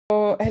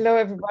Hello,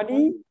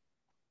 everybody.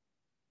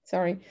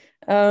 Sorry.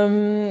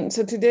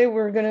 So today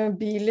we're going to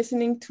be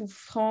listening to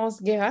France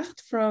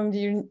Gheeraert from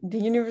the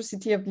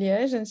University of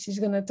Liège, and she's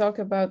going to talk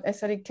about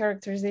S-adic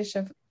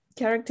characterization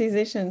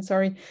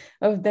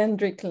of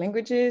dendric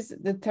languages,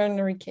 the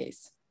ternary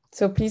case.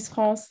 So please,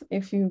 France,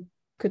 if you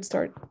could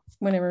start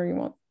whenever you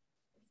want.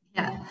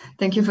 Yeah,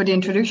 thank you for the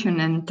introduction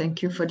and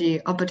thank you for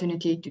the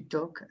opportunity to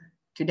talk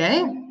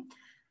today.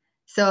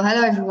 So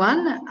hello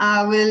everyone,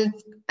 I will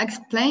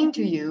explain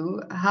to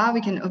you how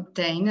we can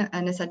obtain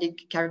an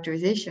S-adic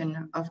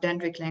characterization of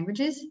dendric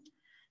languages,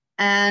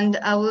 and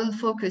I will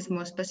focus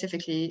more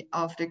specifically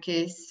of the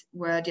case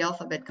where the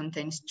alphabet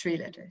contains 3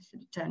 letters,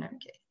 the ternary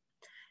case.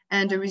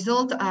 And the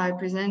result I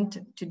present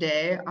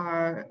today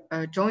are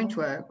a joint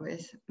work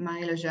with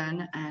Marie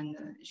Lejeune and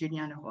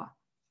Julien Leroy.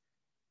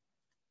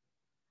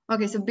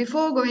 Okay, so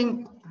before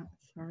going,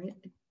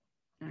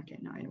 okay,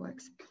 now it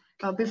works.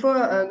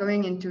 Before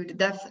going into the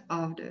depth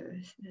of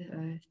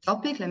the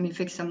topic, let me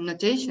fix some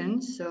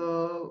notations.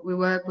 So we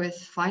work with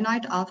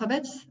finite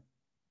alphabets.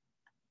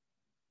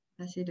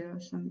 I see there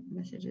are some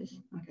messages.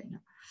 Okay, no.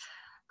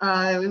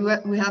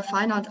 We have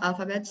finite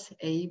alphabets,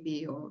 A,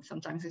 B, or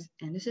sometimes with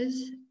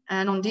indices.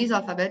 And on these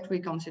alphabets, we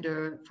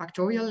consider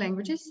factorial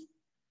languages.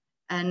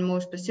 And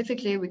more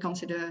specifically, we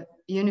consider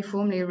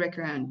uniformly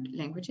recurrent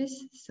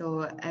languages.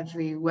 So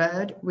every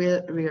word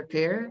will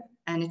reappear,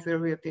 and it will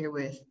reappear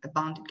with a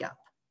bounded gap.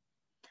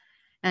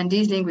 And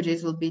these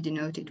languages will be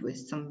denoted with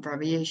some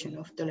variation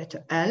of the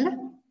letter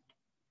L.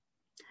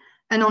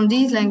 And on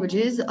these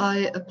languages,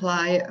 I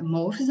apply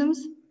morphisms.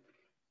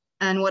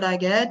 And what I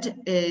get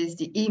is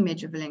the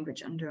image of a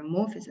language under a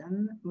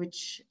morphism,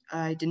 which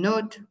I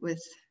denote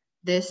with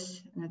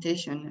this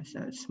notation,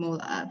 so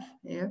small f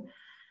here,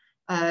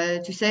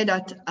 to say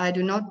that I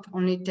do not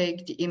only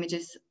take the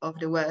images of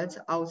the words,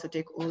 I also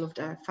take all of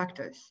their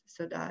factors,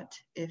 so that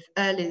if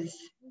L is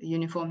a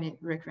uniformly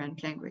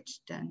recurrent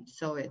language, then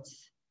so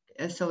is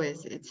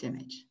its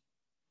image.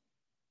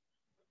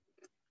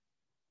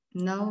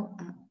 Now,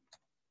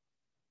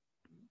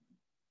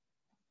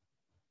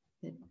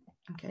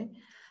 okay.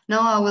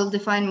 Now I will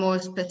define more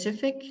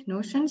specific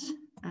notions,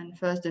 and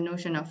first the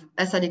notion of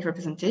S-adic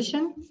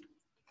representation.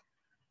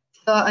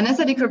 So an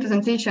S-adic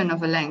representation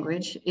of a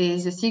language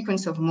is a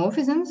sequence of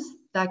morphisms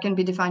that can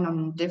be defined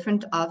on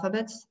different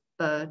alphabets,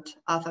 but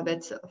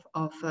alphabets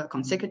of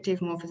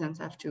consecutive morphisms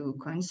have to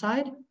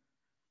coincide.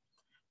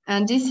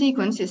 And this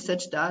sequence is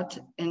such that,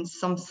 in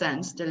some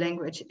sense, the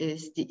language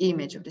is the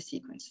image of the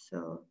sequence.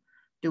 So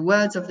the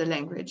words of the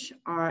language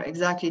are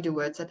exactly the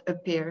words that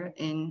appear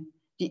in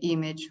the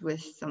image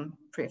with some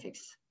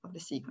prefix of the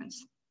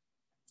sequence.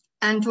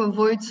 And to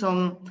avoid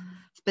some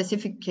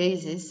specific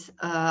cases,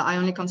 I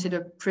only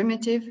consider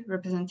primitive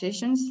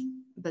representations,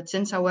 but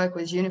since I work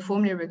with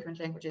uniformly recurrent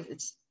languages,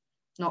 it's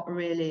not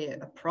really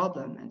a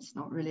problem, it's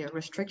not really a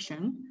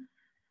restriction.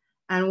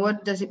 And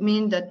what does it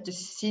mean that the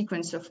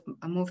sequence of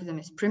a morphism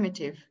is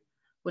primitive?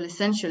 Well,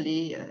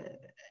 essentially,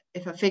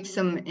 if I fix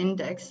some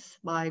index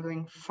by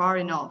going far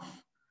enough,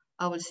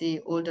 I will see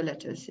all the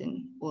letters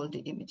in all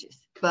the images,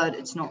 but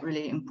it's not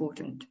really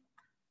important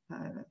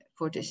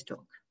for this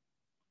talk.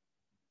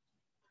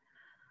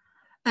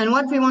 And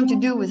what we want to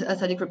do with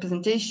S-adic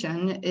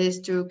representation is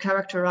to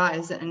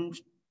characterize and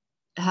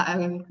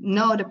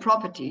know the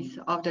properties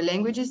of the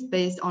languages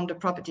based on the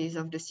properties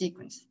of the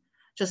sequence,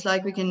 just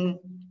like we can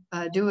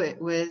do it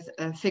with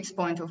a fixed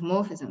point of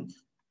morphisms.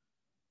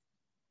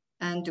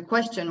 And the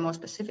question more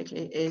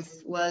specifically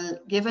is, well,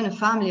 given a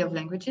family of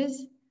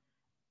languages,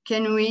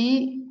 can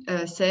we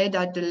say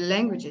that the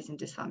languages in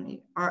this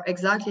family are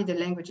exactly the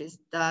languages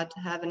that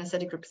have an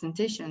S-adic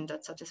representation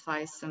that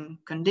satisfies some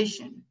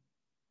condition?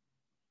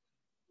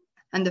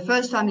 And the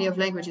first family of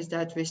languages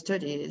that we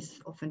study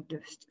is often the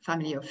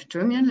family of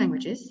Termian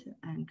languages.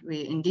 And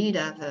we indeed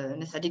have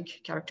an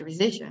S-adic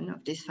characterization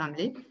of this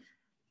family,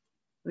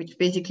 which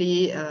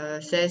basically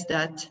says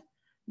that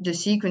the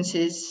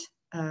sequences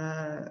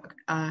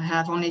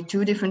have only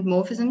 2 different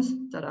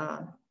morphisms that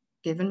are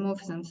given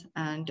morphisms,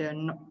 and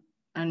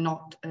are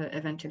not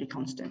eventually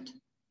constant.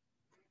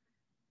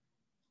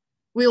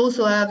 We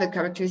also have a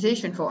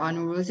characterization for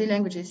Anu-Rosi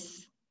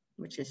languages,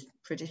 which is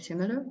pretty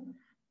similar.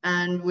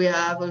 And we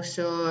have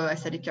also a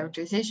S-adic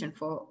characterization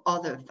for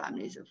other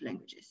families of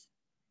languages.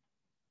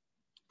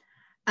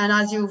 And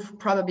as you've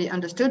probably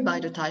understood by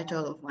the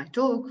title of my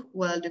talk,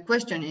 well, the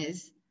question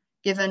is,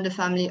 given the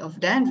family of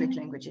dendric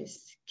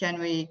languages, can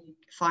we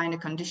find a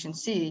condition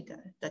C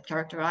that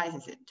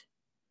characterizes it?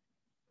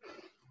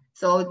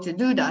 So to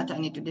do that, I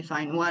need to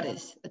define what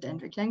is a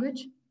dendric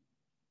language.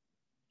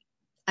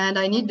 And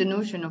I need the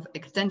notion of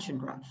extension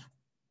graph.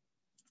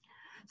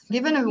 So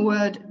given a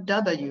word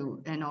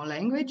W in our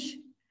language,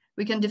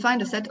 we can define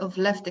a set of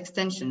left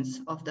extensions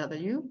of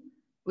W,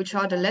 which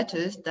are the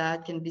letters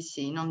that can be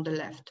seen on the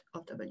left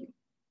of W.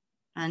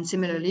 And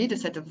similarly, the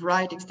set of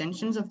right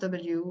extensions of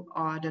W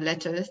are the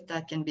letters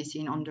that can be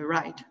seen on the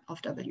right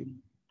of W.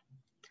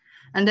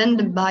 And then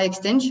the by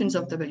extensions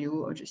of W,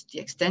 or just the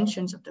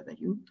extensions of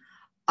W,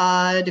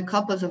 are the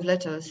couples of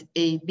letters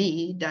A,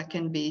 B that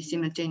can be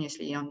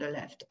simultaneously on the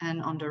left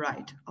and on the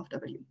right of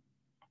W.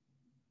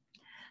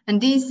 And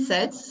these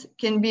sets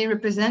can be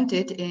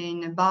represented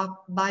in a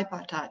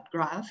bipartite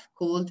graph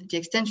called the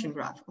extension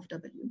graph of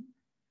W.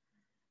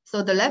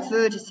 So the left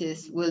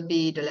vertices will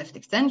be the left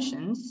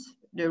extensions,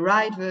 the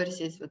right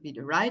vertices will be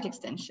the right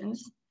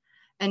extensions,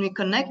 and we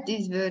connect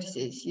these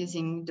vertices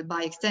using the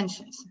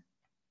bi-extensions.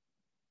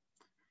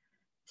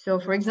 So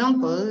for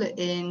example,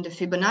 in the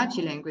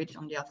Fibonacci language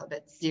on the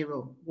alphabet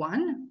 0,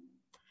 1,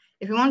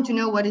 if we want to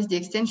know what is the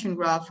extension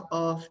graph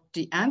of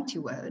the empty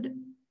word,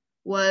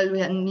 well,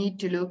 we need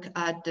to look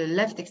at the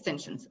left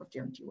extensions of the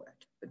empty word.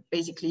 But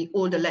basically,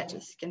 all the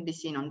letters can be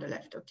seen on the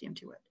left of the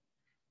empty word.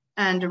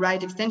 And the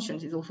right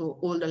extensions is also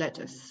all the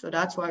letters. So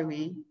that's why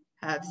we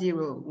have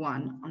 0,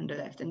 1 on the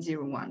left and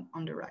 0, 1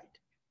 on the right.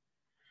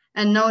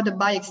 And now the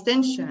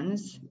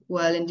bi-extensions,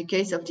 well, in the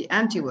case of the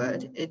empty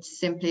word, it's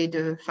simply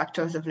the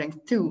factors of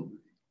length 2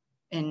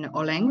 in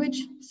our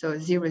language. So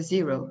 0,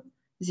 0,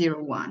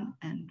 0, 1,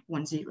 and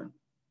 1, 0.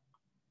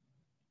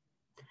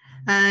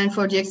 And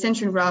for the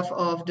extension graph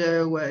of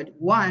the word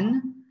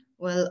 1,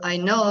 well, I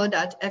know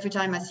that every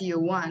time I see a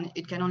 1,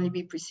 it can only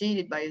be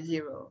preceded by a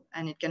 0,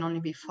 and it can only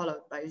be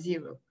followed by a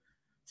 0.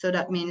 So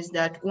that means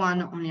that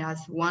 1 only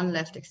has one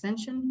left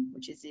extension,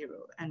 which is 0,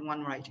 and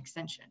one right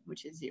extension,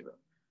 which is 0.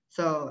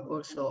 So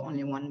also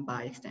only one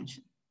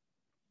bi-extension.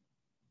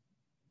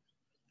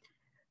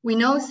 We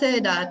now say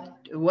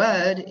that a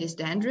word is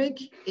dendric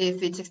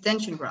if its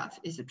extension graph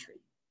is a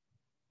tree.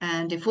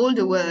 And if all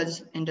the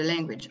words in the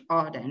language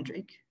are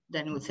dendric,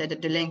 then we'll say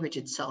that the language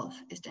itself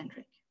is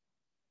dendric.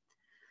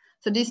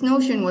 So this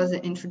notion was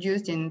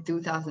introduced in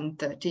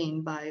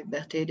 2013 by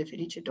Berthet de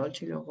Felice,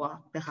 Dolce, Leroy,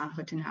 Perrin,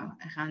 Rothenau,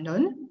 and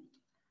Randon.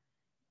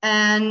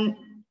 And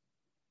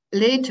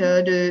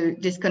later,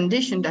 this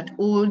condition that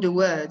all the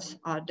words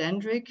are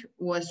dendric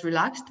was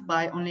relaxed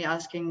by only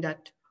asking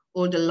that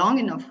all the long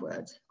enough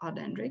words are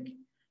dendric.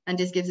 And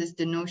this gives us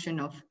the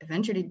notion of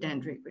eventually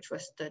dendric, which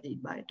was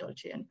studied by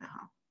Dolce and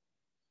Perrin.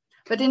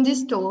 But in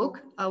this talk,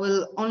 I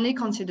will only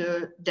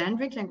consider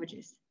dendric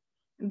languages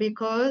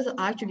because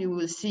actually we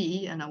will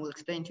see, and I will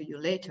explain to you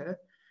later,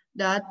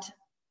 that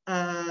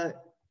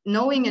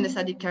knowing an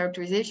S-adic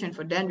characterization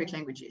for dendric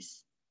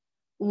languages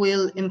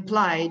will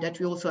imply that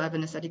we also have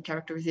an S-adic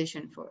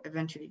characterization for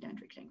eventually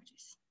dendric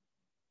languages.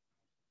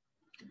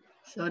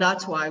 So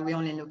that's why we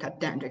only look at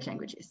dendric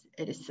languages.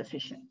 It is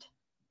sufficient.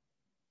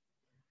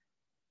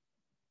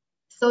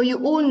 So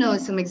you all know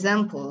some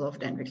examples of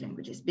dendric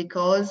languages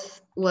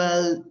because,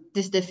 well,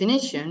 this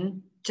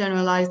definition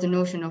generalized the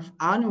notion of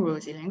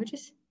R-Rosy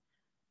languages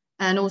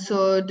and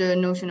also the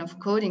notion of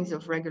codings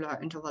of regular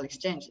interval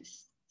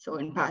exchanges. So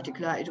in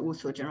particular, it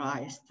also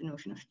generalized the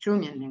notion of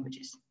Strumian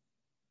languages.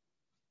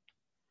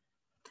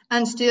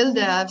 And still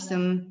they have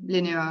some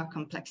linear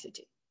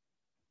complexity.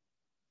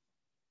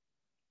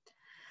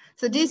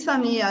 So this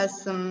family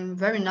has some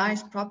very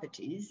nice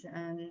properties,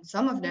 and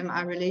some of them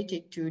are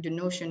related to the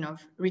notion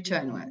of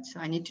return words. So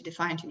I need to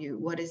define to you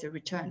what is a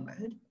return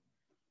word.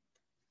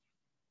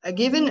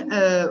 Given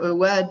a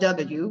word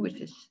W, which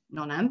is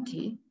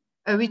non-empty,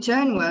 a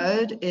return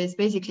word is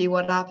basically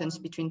what happens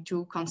between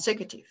two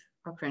consecutive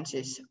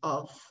occurrences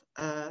of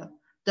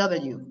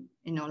W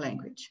in our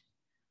language.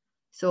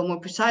 So more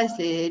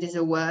precisely, it is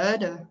a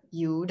word,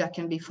 U, that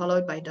can be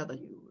followed by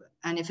W.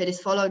 And if it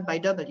is followed by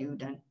W,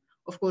 then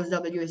of course,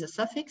 W is a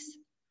suffix,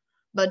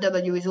 but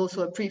W is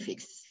also a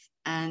prefix,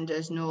 and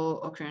there's no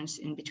occurrence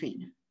in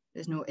between.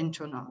 There's no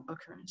internal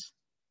occurrence.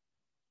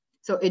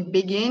 So it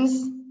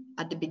begins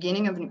at the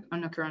beginning of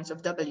an occurrence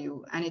of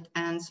W, and it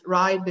ends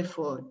right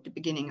before the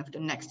beginning of the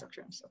next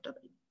occurrence of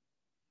W.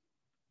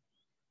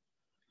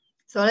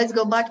 So let's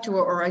go back to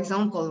our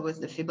example with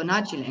the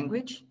Fibonacci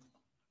language.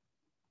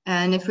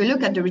 And if we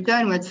look at the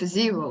return words for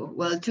 0,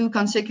 well, two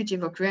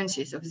consecutive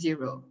occurrences of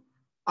 0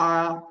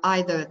 are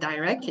either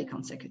directly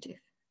consecutive,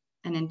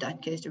 and in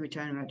that case, the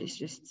return word is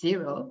just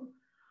 0,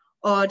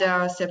 or they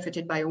are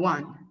separated by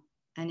 1.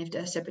 And if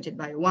they're separated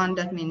by 1,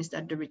 that means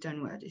that the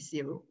return word is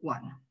 0,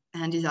 1.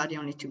 And these are the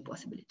only two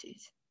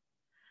possibilities.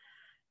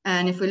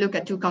 And if we look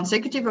at two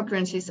consecutive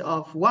occurrences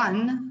of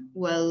 1,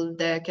 well,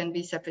 they can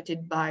be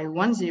separated by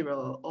 1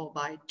 0 or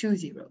by 2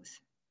 zeros.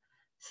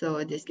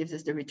 So this gives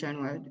us the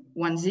return word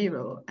 1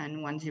 0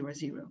 and 1 0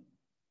 0.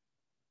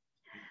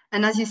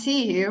 And as you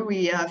see here,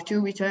 we have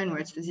two return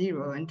words for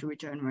 0 and two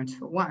return words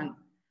for 1.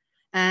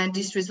 And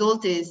this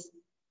result is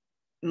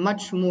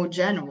much more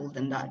general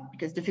than that,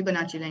 because the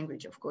Fibonacci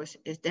language, of course,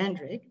 is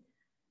dendric.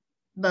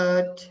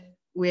 But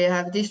we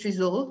have this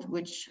result,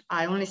 which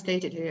I only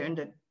stated here in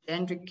the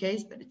dendric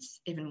case, but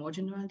it's even more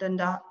general than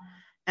that.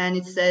 And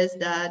it says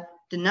that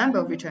the number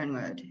of return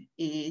words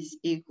is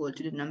equal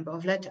to the number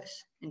of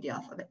letters in the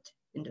alphabet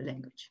in the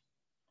language.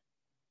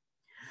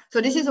 So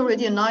this is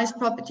already a nice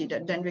property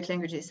that dendric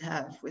languages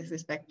have with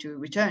respect to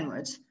return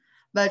words,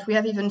 but we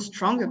have even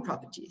stronger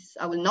properties.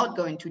 I will not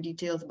go into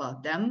details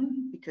about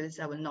them because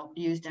I will not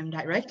use them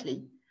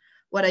directly.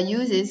 What I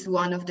use is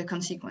one of the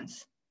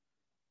consequence.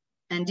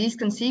 And this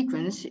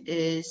consequence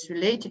is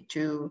related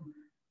to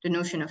the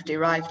notion of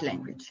derived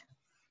language.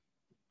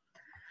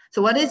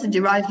 So what is a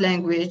derived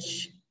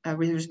language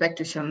with respect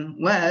to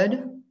some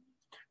word?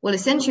 Well,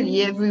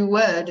 essentially every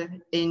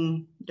word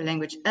in the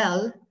language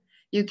L,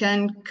 you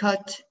can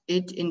cut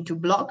it into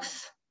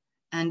blocks,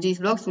 and these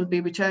blocks will be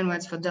return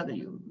words for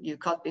W. You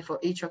cut before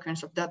each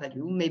occurrence of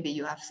W. Maybe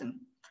you have some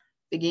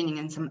beginning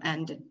and some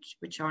end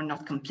which are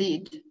not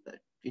complete, but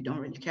you don't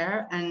really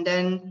care. And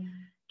then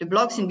the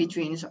blocks in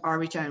between are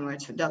return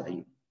words for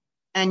W.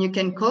 And you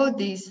can code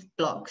these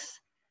blocks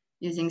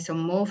using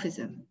some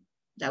morphism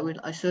that will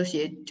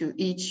associate to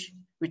each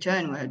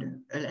return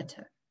word a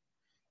letter.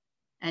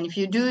 And if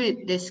you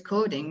do this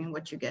coding,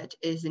 what you get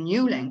is a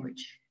new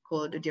language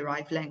called a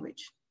derived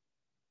language.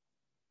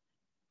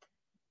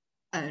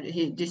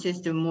 This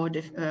is the more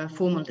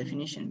formal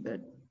definition, but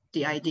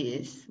the idea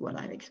is what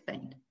I've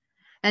explained.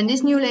 And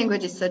this new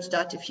language is such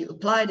that if you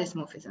apply this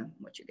morphism,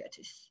 what you get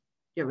is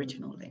the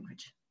original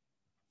language.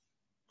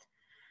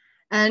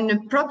 And the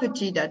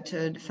property that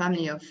the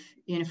family of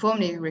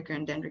uniformly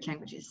recurrent dendric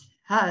languages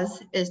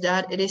has is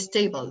that it is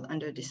stable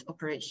under this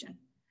operation.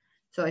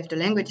 So if the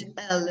language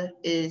L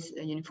is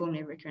a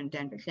uniformly recurrent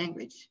dendric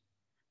language,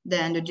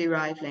 then the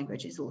derived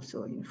language is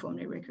also a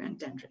uniformly recurrent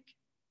dendric.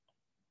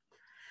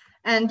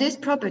 And this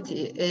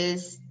property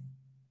is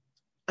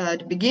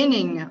the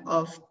beginning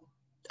of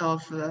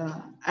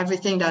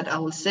everything that I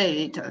will say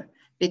later,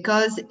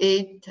 because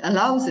it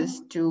allows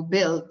us to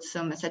build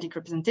some S-adic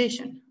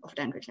representation of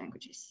dendric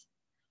languages.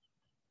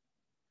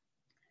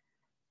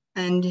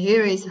 And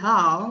here is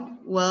how.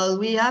 Well,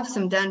 we have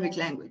some dendric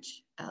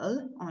language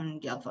L on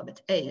the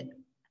alphabet A,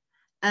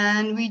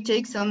 and we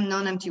take some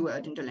non-empty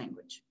word in the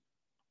language.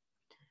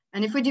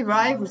 And if we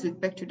derive with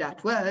respect to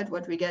that word,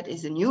 what we get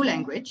is a new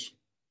language,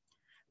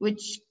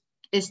 which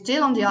is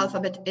still on the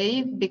alphabet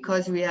A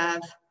because we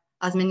have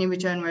as many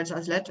return words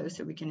as letters,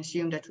 so we can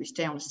assume that we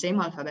stay on the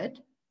same alphabet.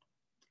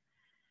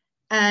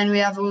 And we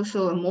have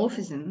also a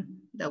morphism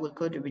that will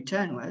code the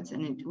return words,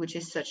 and which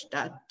is such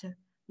that,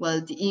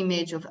 well, the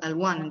image of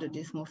L1 under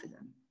this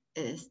morphism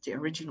is the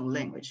original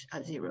language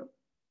L0.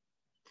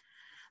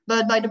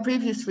 But by the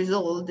previous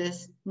result,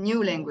 this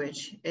new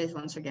language is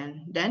once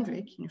again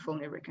dendric,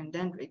 uniformly recurrent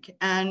dendric,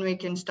 and we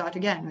can start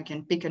again. We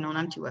can pick a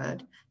non-empty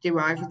word,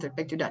 derive with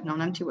respect to that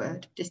non-empty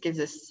word. This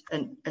gives us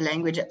a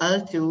language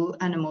L2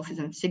 and a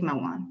morphism sigma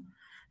 1,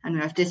 and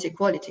we have this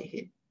equality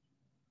here.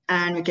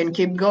 And we can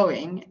keep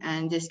going,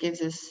 and this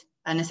gives us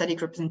an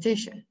S-adic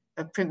representation,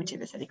 a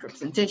primitive S-adic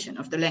representation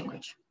of the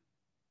language.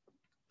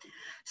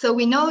 So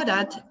we know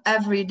that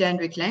every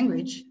dendric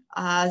language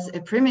has a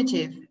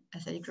primitive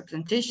S-adic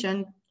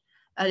representation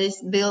that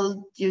is built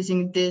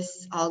using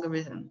this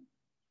algorithm.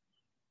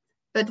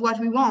 But what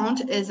we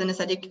want is an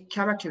S-adic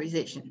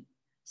characterization.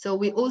 So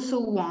we also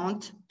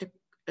want,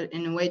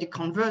 in a way, the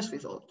converse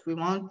result. We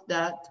want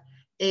that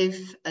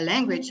if a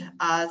language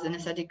has an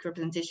S-adic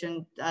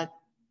representation that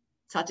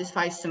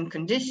satisfies some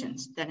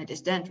conditions, then it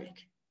is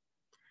dendric.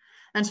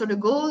 And so the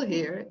goal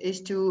here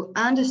is to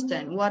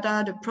understand what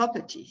are the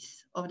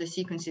properties of the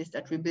sequences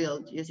that we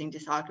build using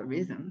this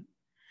algorithm.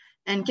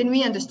 And can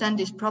we understand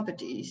these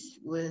properties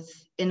with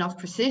enough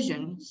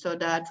precision so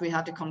that we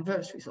have the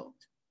converse result?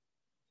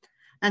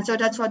 And so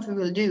that's what we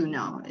will do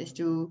now, is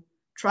to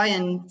try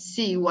and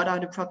see what are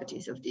the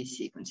properties of these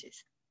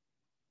sequences.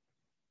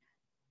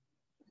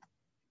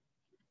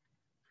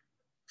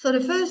 So the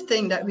first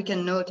thing that we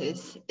can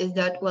notice is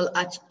that, well,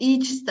 at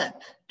each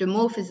step, the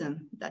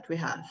morphism that we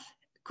have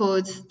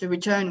codes the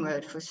return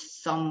word for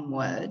some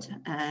word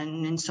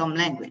and in some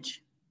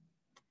language.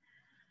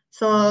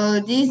 So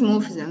these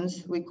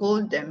morphisms, we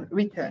call them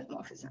return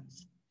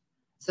morphisms.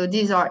 So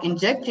these are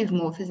injective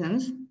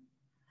morphisms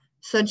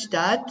such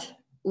that,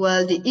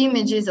 well, the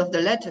images of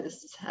the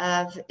letters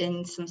have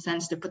in some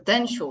sense the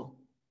potential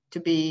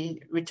to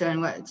be return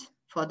words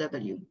for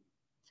W.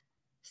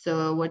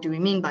 So what do we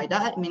mean by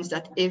that? It means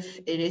that if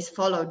it is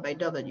followed by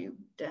W,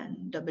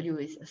 then W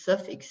is a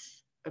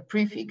suffix, a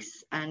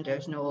prefix, and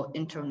there's no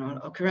internal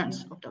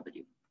occurrence of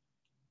W.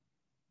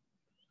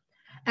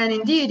 And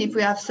indeed, if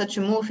we have such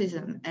a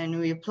morphism and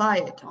we apply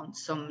it on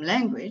some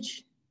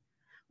language,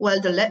 well,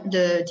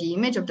 the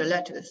image of the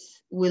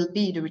letters will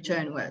be the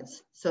return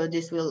words. So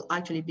this will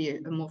actually be a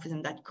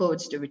morphism that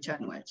codes the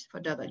return words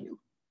for W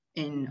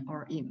in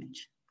our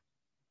image.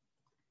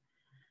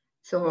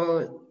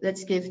 So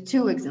let's give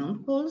two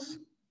examples.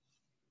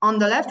 On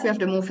the left, we have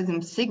the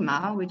morphism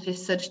sigma, which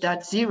is such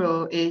that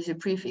 0 is a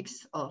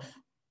prefix of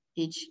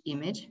each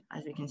image,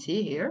 as we can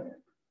see here.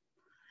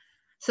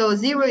 So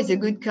 0 is a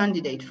good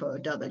candidate for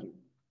W.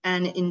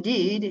 And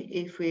indeed,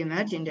 if we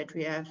imagine that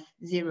we have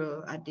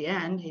 0 at the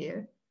end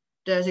here,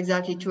 there's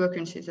exactly 2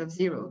 occurrences of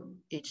 0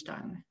 each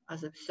time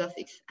as a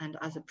suffix and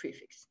as a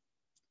prefix.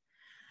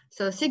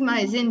 So sigma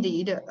is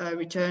indeed a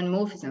return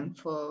morphism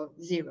for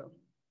 0.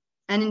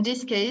 And in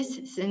this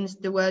case, since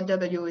the word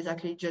W is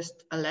actually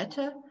just a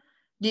letter,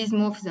 these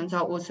morphisms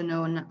are also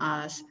known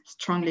as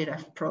strongly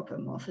left proper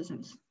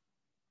morphisms.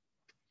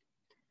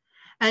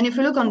 And if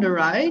we look on the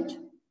right,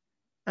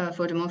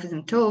 for the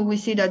morphism to, we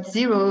see that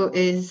 0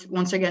 is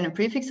once again a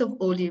prefix of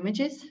all the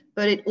images,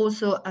 but it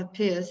also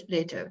appears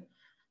later.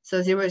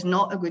 So 0 is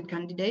not a good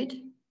candidate,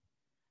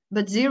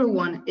 but 0,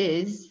 1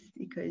 is,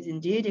 because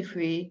indeed, if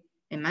we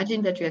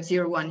imagine that we have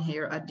 0, 1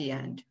 here at the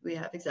end, we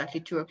have exactly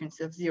 2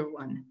 occurrences of 0,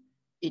 1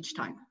 each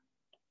time.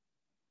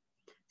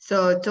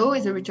 So to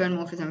is a return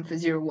morphism for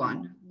 0,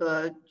 1,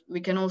 but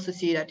we can also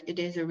see that it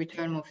is a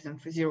return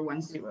morphism for 0,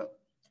 1, 0.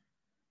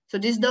 So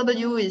this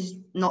W is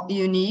not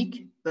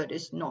unique, but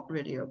it's not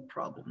really a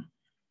problem.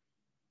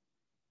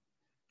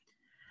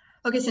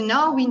 Okay, so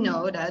now we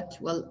know that,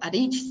 well, at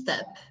each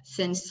step,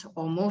 since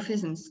our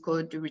morphisms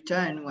code the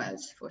return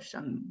words for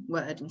some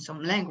word in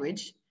some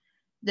language,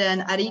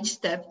 then at each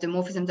step, the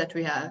morphisms that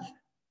we have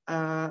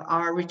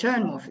are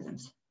return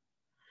morphisms.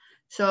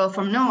 So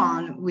from now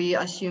on, we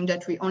assume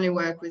that we only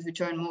work with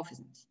return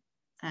morphisms,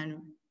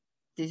 and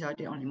these are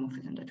the only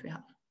morphisms that we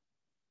have.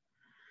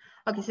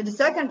 Okay, so the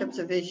second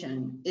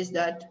observation is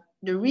that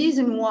the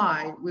reason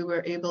why we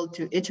were able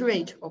to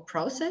iterate or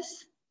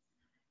process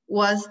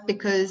was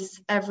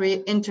because every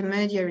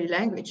intermediary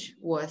language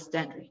was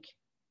dendric.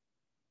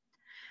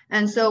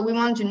 And so we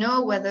want to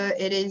know whether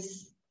it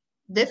is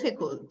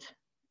difficult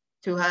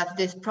to have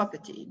this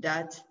property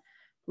that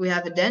we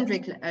have a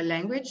dendric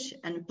language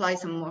and apply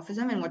some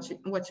morphism, and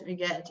what we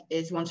get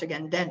is once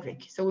again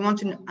dendric. So we want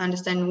to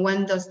understand,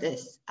 when does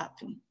this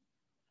happen?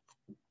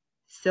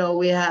 So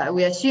we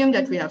assume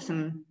that we have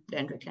some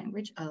dendric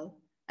language L,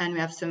 and we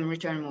have some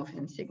return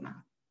morphism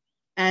sigma.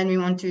 And we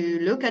want to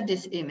look at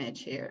this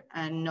image here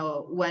and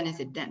know when is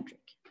it dendric.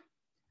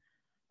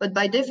 But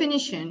by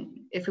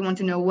definition, if we want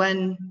to know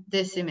when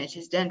this image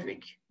is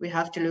dendric, we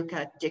have to look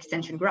at the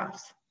extension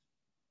graphs.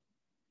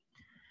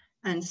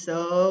 And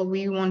so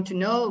we want to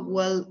know,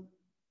 well,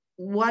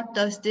 what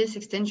does this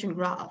extension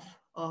graph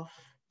of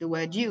the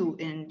word you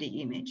in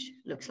the image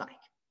looks like?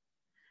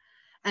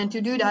 And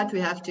to do that, we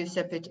have to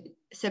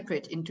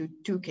separate into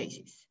two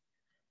cases.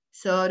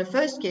 So the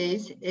first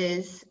case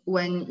is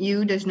when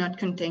U does not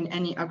contain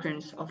any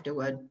occurrence of the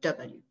word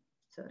W.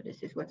 So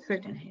this is what's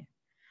written here.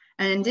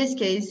 And in this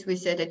case, we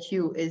say that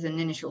U is an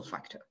initial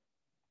factor.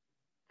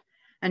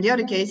 And the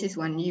other case is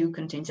when U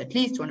contains at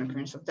least one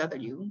occurrence of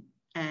W,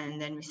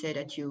 and then we say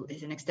that U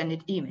is an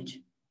extended image.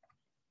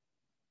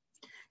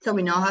 So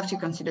we now have to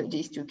consider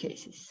these two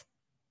cases.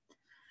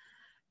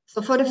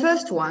 So for the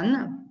first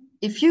one,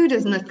 if U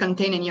does not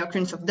contain any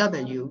occurrence of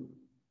W,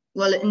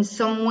 well, in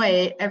some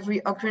way, every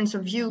occurrence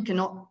of U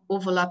cannot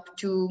overlap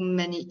too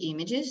many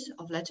images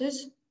of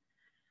letters.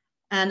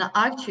 And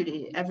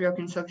actually, every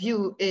occurrence of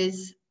U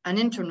is an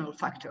internal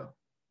factor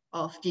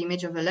of the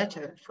image of a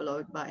letter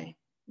followed by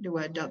the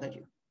word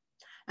W.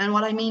 And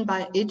what I mean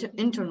by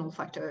internal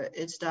factor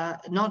is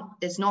that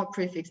it's not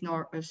prefix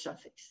nor a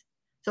suffix.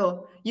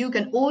 So U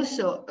can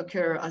also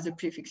occur as a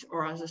prefix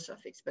or as a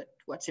suffix, but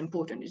what's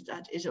important is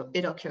that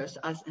it occurs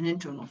as an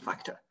internal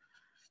factor.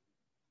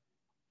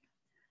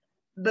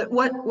 But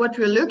what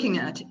we're looking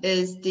at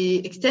is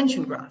the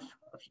extension graph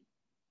of U.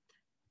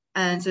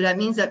 And so that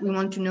means that we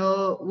want to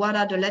know what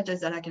are the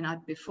letters that I can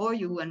add before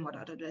U and what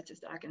are the letters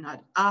that I can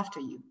add after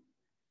U.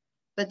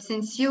 But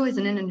since U is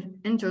an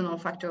internal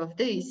factor of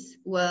this,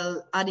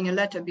 well, adding a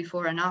letter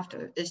before and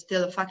after is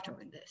still a factor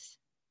in this.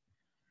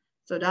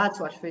 So that's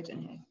what's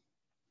written here.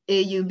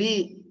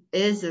 AUB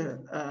is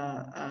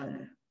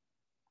a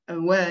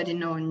word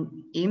in our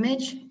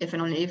image if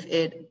and only if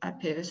it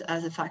appears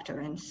as a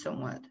factor in some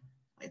word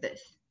like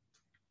this.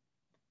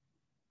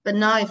 But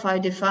now if I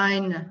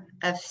define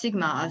F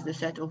sigma as the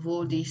set of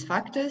all these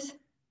factors,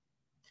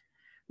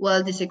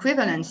 well, this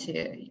equivalence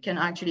here can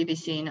actually be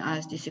seen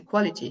as this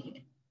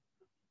equality.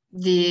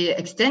 The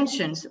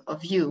extensions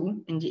of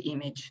U in the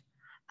image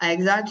are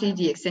exactly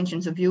the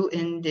extensions of U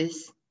in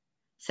this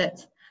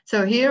set.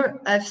 So here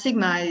F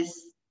sigma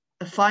is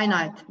a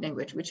finite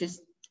language, which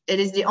is, it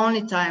is the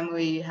only time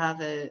we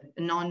have a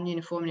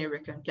non-uniformly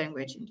recurrent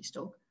language in this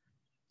talk.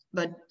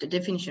 But the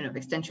definition of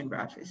extension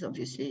graph is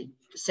obviously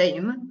the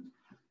same.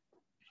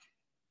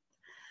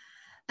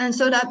 And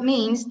so that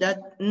means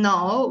that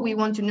now we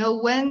want to know,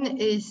 when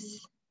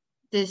is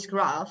this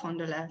graph on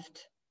the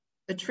left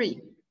a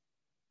tree?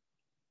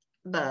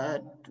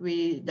 But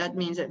that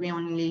means that we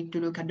only need to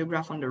look at the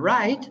graph on the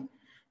right,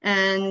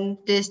 and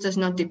this does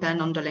not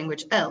depend on the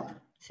language L,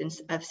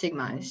 since F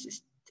sigma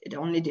it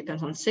only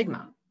depends on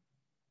sigma.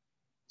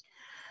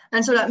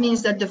 And so that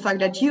means that the fact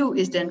that U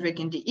is dendric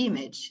in the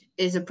image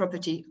is a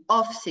property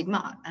of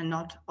sigma and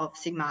not of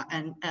sigma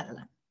and L.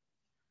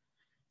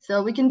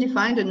 So we can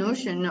define the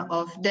notion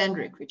of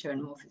dendric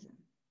return morphism,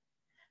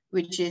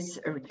 which is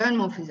a return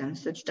morphism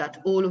such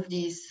that all of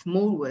these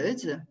small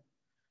words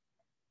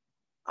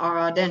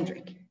are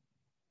dendric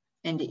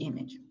in the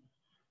image.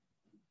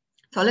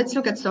 So let's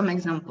look at some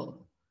example.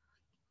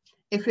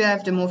 If we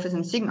have the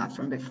morphism sigma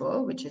from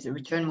before, which is a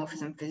return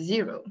morphism for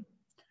 0,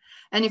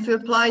 and if we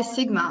apply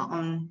sigma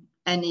on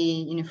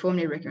any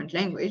uniformly recurrent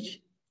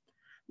language,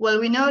 well,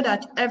 we know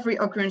that every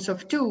occurrence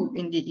of 2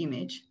 in the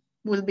image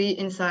will be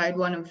inside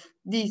one of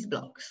these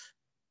blocks,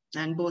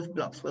 and both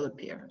blocks will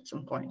appear at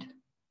some point.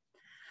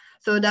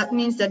 So that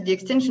means that the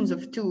extensions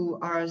of 2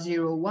 are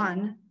 0,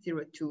 1,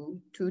 0,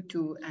 2, 2,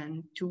 2,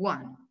 and 2,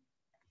 1.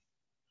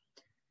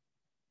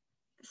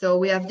 So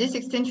we have this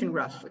extension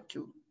graph for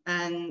 2,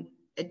 and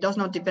it does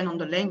not depend on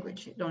the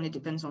language. It only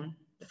depends on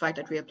the fact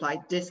that we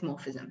applied this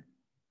morphism.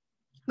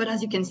 But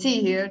as you can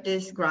see here,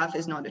 this graph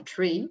is not a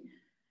tree.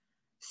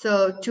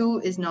 So 2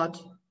 is not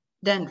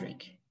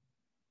dendric,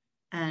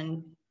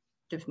 and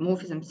the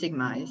morphism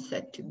sigma is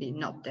said to be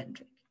not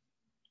dendric.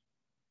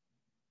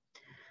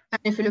 And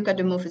if you look at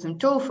the morphism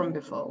tau from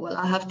before, well,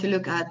 I have to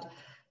look at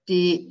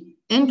the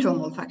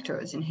intranormal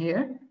factors in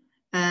here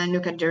and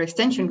look at their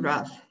extension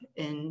graph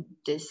in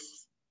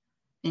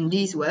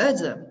these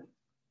words.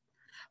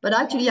 But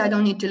actually, I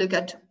don't need to look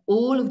at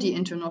all of the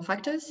internal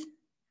factors,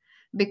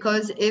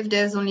 because if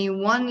there's only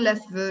one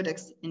left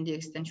vertex in the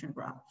extension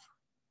graph,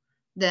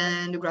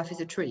 then the graph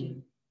is a tree.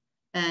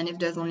 And if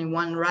there's only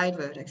one right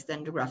vertex,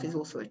 then the graph is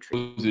also a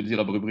tree. De dire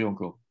à Brebri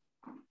encore.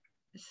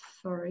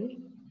 Sorry.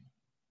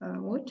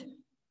 What?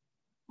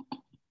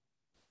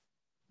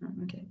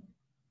 Okay.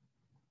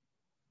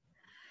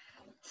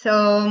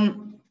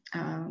 So,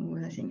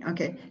 what I think,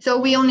 okay. So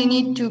we only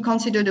need to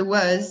consider the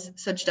words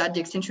such that the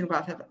extension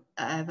graph have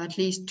at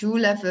least 2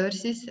 left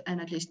vertices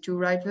and at least 2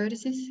 right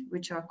vertices,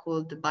 which are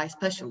called the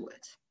bispecial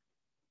words.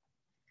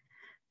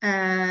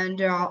 And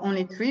there are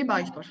only 3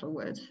 bispecial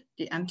words,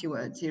 the empty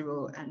words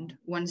 0 and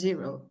 1,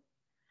 0.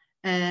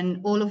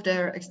 And all of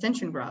their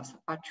extension graphs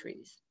are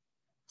trees.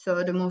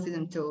 So the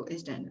morphism tau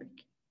is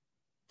dendric.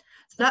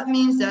 So that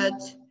means that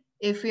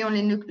if we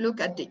only look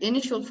at the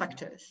initial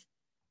factors,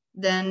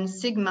 then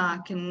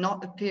sigma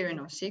cannot appear in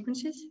our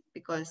sequences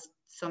because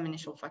some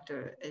initial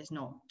factor is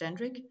not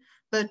dendric,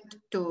 but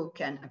tau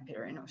can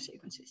appear in our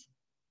sequences.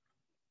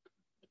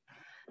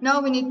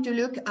 Now we need to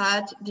look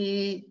at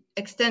the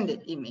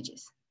extended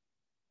images.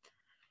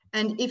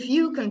 And if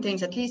U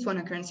contains at least one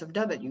occurrence of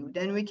W,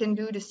 then we can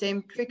do the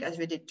same trick as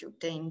we did to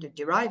obtain the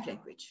derived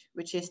language,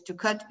 which is to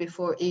cut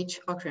before each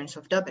occurrence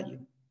of W.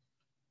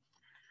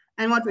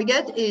 And what we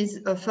get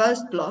is a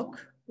first block,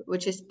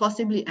 which is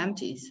possibly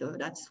empty. So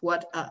that's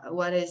what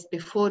is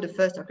before the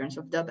first occurrence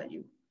of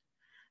W.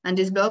 And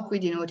this block we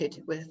denote it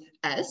with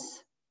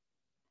S.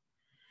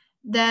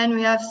 Then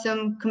we have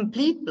some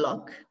complete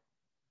block,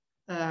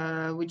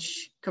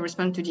 which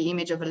correspond to the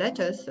image of a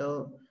letter.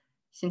 So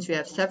since we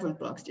have several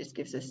blocks, this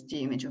gives us the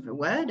image of a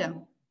word.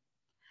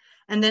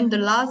 And then the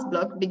last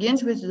block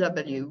begins with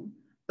W,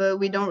 but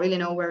we don't really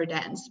know where it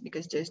ends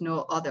because there's no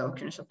other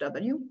occurrence of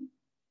W.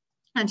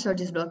 And so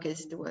this block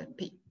is the word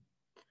P.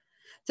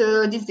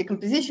 So this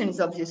decomposition is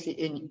obviously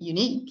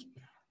unique.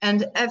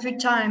 And every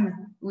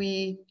time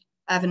we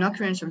have an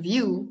occurrence of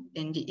U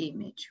in the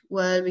image,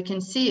 well, we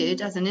can see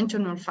it as an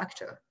internal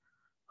factor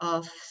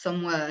of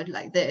some word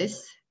like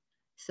this.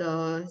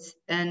 So,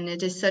 and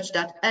it is such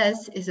that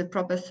S is a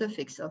proper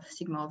suffix of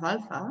sigma of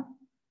alpha,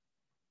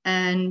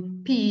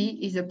 and P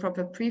is a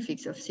proper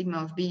prefix of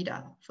sigma of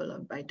beta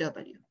followed by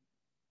W.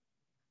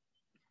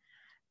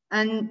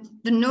 And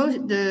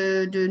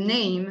the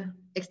name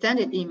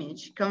extended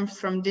image comes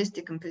from this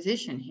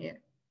decomposition here,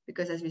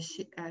 because as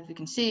we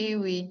can see,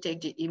 we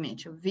take the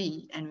image of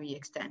V and we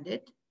extend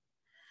it.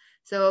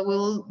 So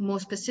we'll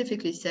more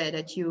specifically say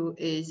that U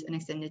is an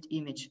extended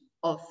image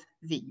of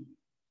V.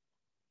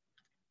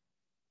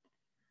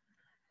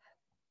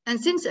 And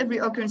since every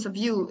occurrence of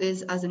U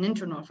is as an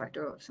internal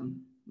factor of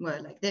some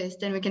word like this,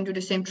 then we can do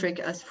the same trick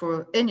as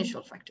for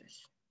initial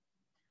factors.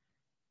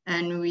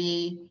 And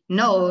we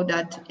know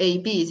that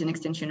AB is an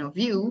extension of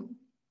U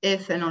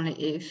if and only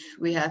if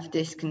we have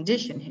this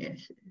condition here.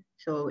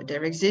 So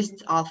there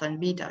exists alpha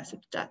and beta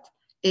such that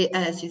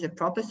AS is a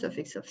proper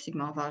suffix of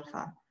sigma of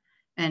alpha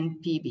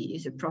and PB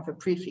is a proper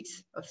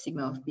prefix of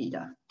sigma of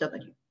beta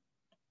W.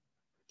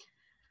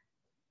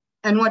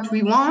 And what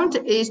we want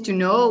is to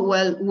know,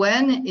 well,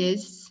 when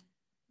is,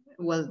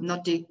 well,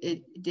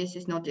 this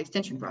is not the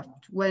extension graph,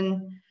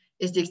 when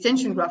is the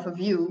extension graph of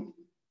U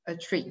a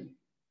tree?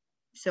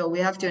 So we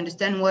have to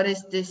understand what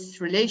is this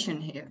relation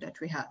here that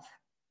we have.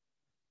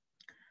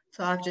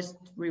 So I've just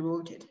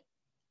rewrote it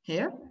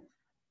here.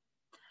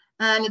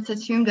 And it's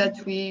assumed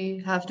that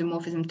we have the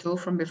morphism tau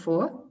from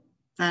before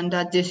and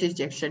that this is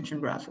the extension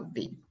graph of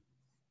B.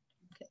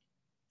 Okay.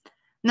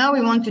 Now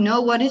we want to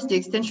know what is the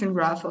extension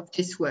graph of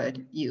this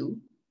word U,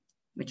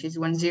 which is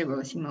 1,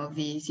 0, sigma of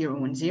V 0,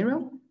 1,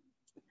 0.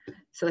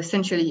 So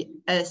essentially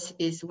S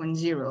is 1,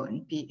 0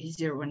 and P is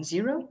 0, 1,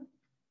 0.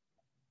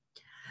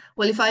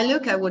 Well, if I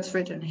look at what's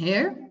written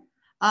here,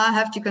 I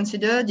have to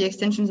consider the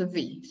extensions of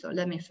V. So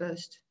let me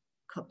first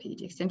copy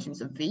the extensions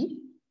of V.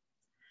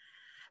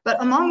 But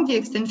among the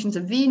extensions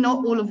of V,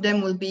 not all of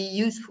them will be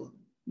useful,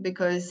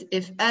 because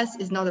if S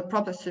is not a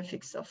proper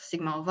suffix of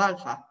sigma of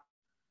alpha,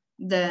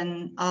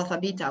 then alpha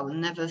beta will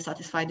never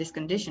satisfy this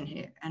condition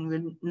here and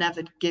will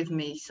never give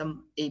me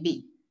some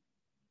AB.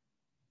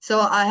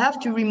 So I have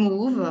to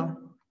remove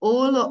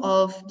all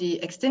of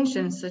the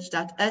extensions such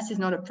that S is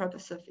not a proper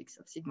suffix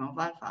of sigma of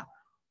alpha,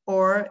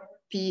 or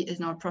P is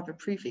not a proper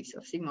prefix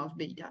of sigma of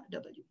beta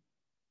W.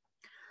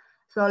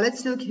 So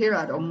let's look here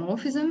at our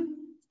morphism.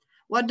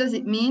 What does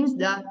it mean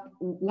that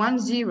 1,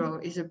 0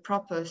 is a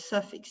proper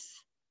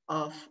suffix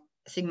of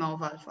sigma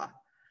of alpha.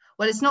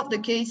 Well, it's not the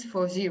case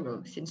for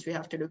 0, since we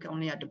have to look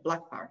only at the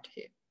black part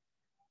here.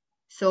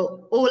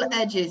 So all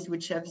edges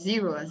which have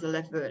 0 as the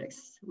left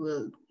vertex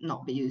will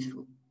not be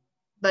useful.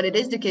 But it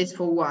is the case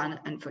for 1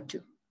 and for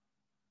 2.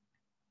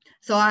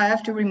 So I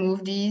have to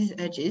remove these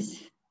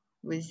edges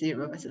with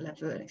 0 as the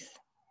left vertex.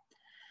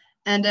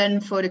 And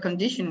then for the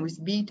condition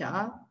with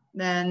beta,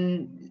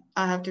 then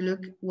I have to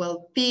look,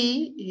 well,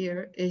 P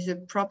here is a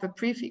proper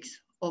prefix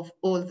of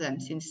all of them,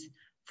 since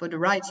for the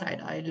right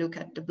side, I look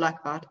at the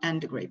black part and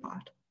the gray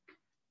part.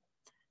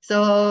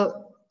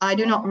 So I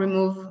do not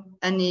remove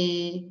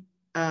any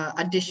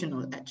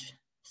additional edge.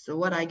 So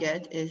what I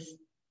get is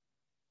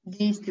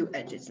these two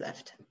edges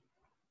left.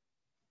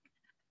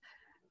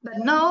 But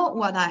now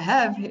what I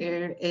have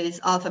here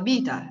is alpha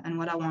beta, and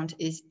what I want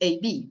is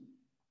AB.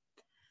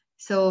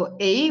 So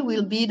A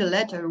will be the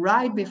letter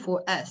right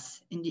before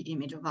S in the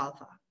image of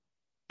alpha,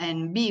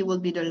 and B will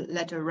be the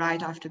letter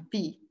right after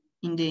P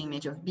in the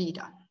image of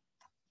beta.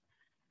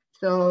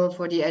 So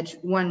for the edge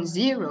 1,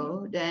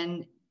 0,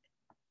 then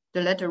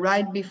the letter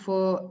right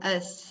before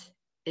S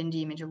in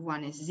the image of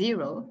 1 is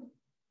 0,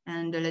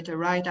 and the letter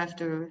right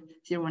after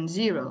 0, 1,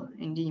 0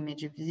 in the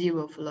image of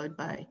 0 followed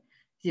by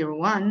 0,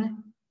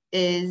 1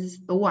 is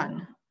a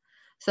 1.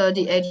 So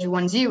the edge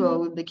 1, 0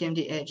 will become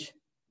the edge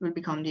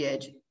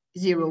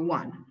 0,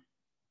 1.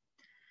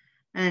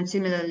 And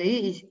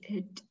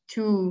similarly,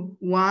 2,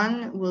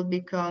 1 will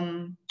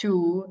become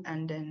 2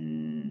 and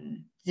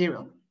then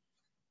 0.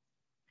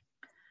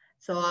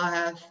 So I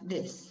have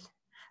this.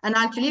 And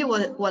actually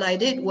what I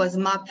did was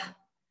map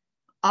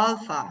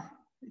alpha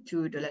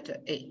to the letter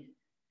A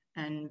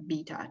and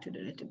beta to the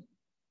letter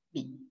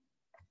B.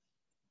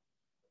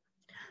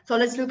 So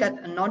let's look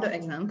at another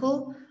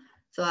example.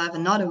 So I have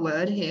another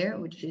word here,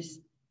 which is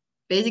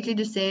basically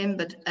the same,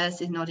 but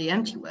S is not the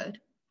empty word.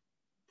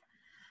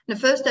 The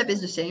first step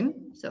is the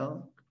same.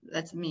 So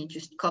let me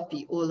just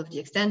copy all of the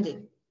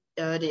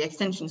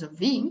extensions of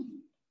V.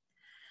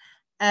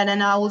 And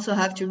then I also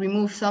have to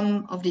remove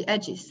some of the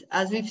edges.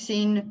 As we've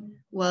seen,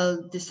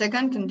 well, the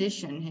second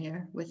condition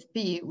here with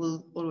P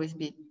will always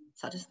be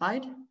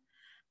satisfied.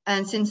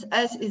 And since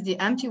S is the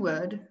empty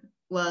word,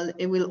 well,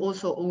 it will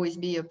also always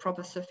be a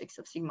proper suffix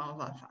of sigma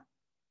of alpha.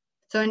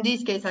 So in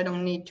this case, I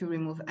don't need to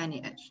remove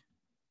any edge.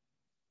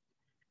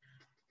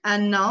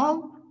 And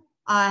now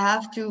I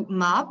have to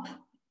map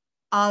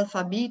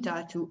alpha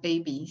beta to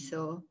AB.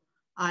 So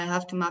I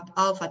have to map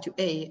alpha to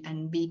A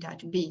and beta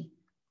to B.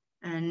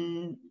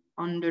 And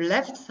on the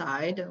left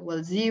side,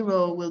 well,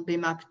 0 will be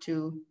mapped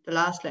to the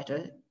last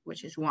letter,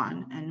 which is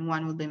 1, and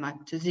 1 will be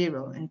mapped to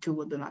 0, and 2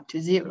 will be mapped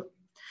to 0.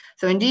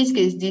 So in this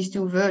case, these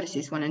two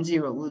vertices, 1 and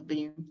 0, will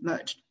be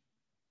merged.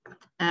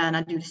 And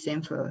I do the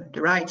same for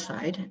the right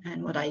side,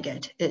 and what I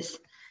get is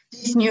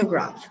this new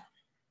graph.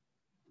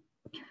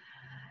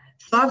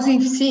 So as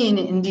we've seen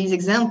in this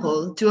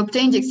example, to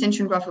obtain the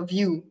extension graph of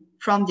U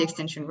from the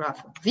extension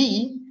graph of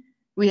V,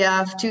 we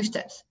have two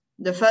steps.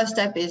 The first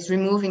step is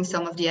removing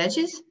some of the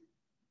edges.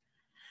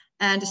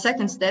 And the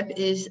second step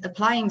is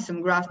applying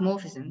some graph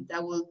morphism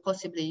that will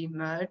possibly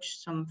merge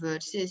some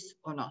vertices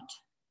or not.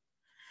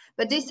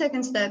 But this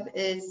second step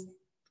is,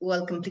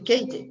 well,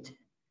 complicated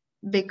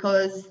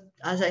because,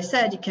 as I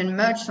said, it can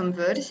merge some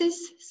vertices.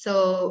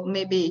 So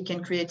maybe it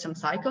can create some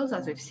cycles,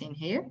 as we've seen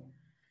here.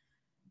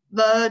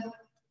 But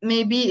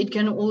maybe it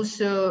can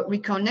also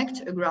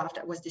reconnect a graph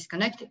that was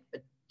disconnected,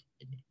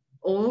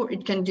 or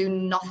it can do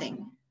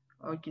nothing,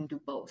 or it can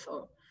do both.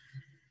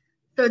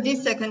 So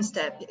this second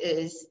step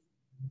is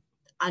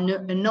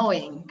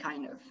annoying,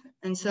 kind of.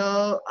 And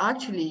so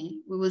actually,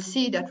 we will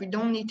see that we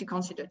don't need to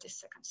consider this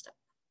second step.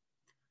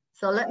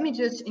 So let me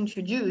just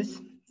introduce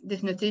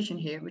this notation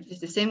here, which is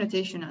the same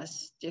notation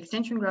as the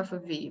extension graph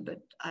of V,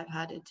 but I've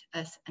had it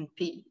S and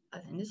P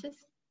as indices.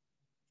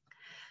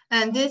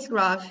 And this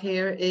graph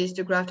here is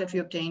the graph that we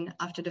obtain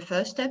after the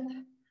first step,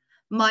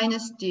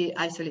 minus the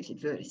isolated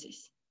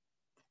vertices.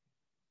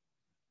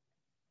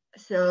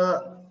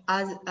 So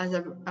as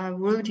I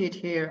wrote it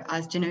here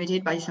as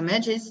generated by some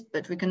edges,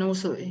 but we can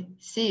also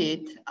see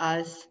it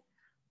as,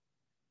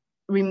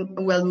 we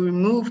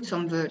removed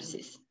some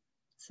vertices.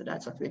 So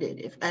that's what we did.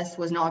 If S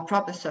was not a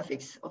proper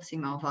suffix of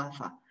sigma of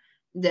alpha,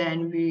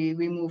 then we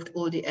removed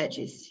all the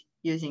edges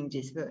using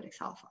this vertex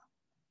alpha.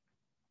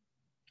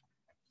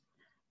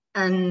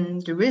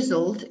 And the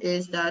result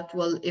is that,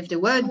 well, if the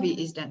word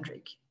V is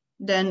dendric,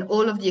 then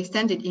all of the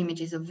extended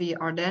images of V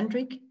are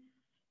dendric,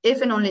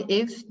 if and only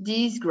if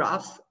these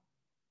graphs,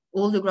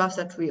 all the graphs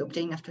that we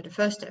obtain after the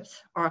first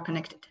steps, are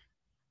connected.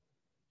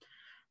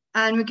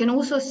 And we can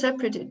also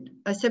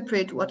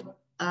separate what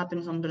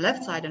happens on the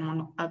left side and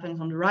what happens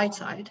on the right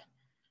side.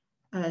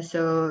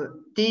 So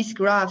this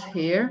graph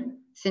here,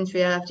 since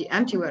we have the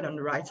empty word on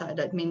the right side,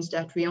 that means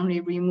that we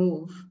only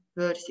remove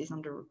vertices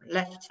on the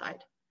left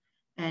side.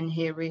 And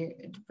here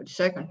for the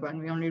second one,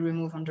 we only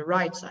remove on the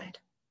right side.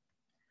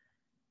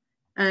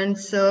 And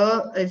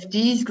so if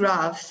these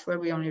graphs where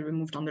we only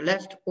removed on the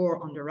left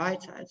or on the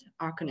right side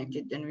are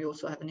connected, then we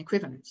also have an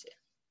equivalence here.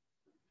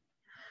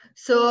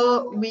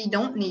 So we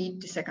don't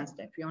need the second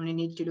step. We only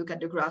need to look at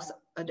the graphs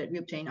that we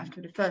obtain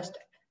after the first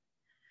step.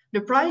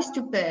 The price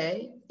to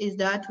pay is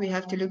that we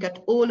have to look at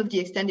all of the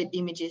extended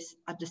images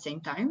at the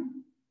same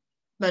time.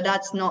 But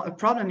that's not a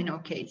problem in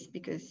our case,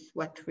 because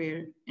what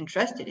we're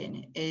interested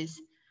in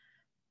is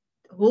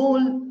all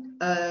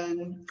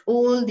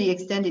the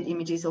extended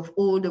images of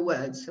all the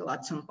words. So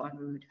at some point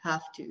we would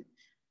have to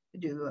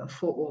do a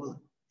for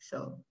all.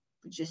 So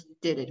we just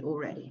did it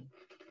already.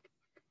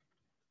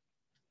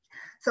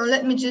 So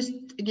let me just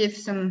give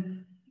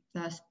some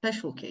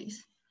special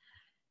case.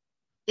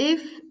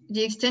 If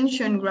the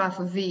extension graph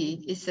of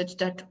V is such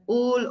that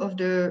all of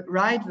the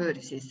right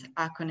vertices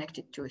are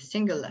connected to a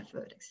single left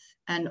vertex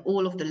and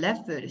all of the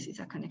left vertices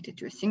are connected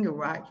to a single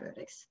right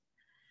vertex,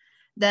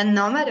 then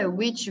no matter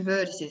which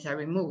vertices I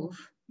remove,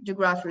 the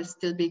graph will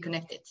still be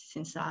connected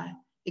since I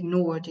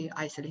ignore the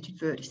isolated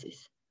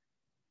vertices.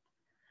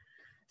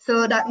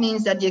 So that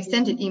means that the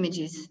extended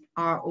images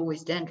are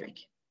always dendric.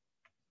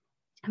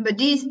 But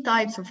these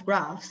types of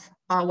graphs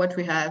are what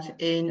we have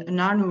in an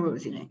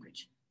Arno-Rosie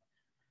language.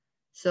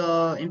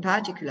 So in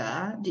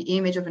particular, the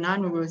image of an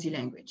Arno-Rosie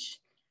language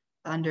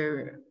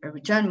under a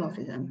return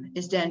morphism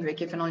is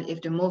dendric if and only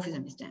if the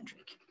morphism is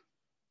dendric.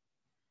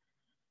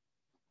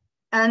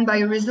 And by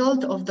a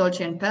result of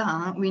Dolce and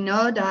Perrin, we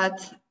know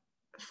that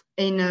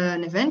in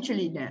an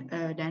eventually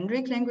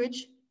dendric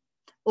language,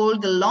 all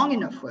the long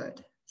enough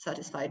words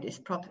satisfy this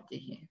property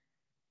here.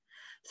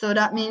 So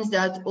that means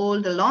that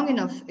all the long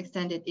enough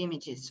extended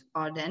images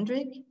are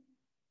dendric,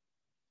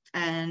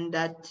 and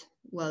that,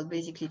 well,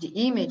 basically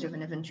the image of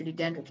an eventually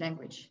dendric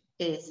language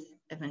is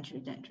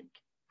eventually dendric.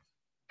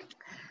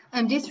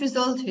 And this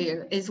result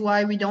here is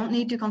why we don't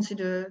need to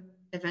consider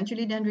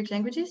eventually dendric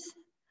languages,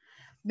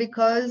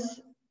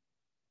 because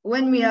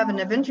when we have an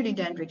eventually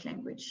dendric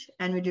language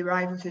and we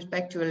derive with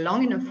respect to a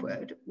long enough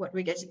word, what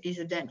we get is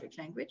a dendric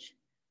language.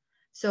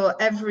 So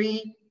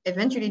every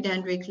eventually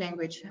dendric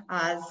language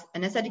has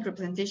an S-adic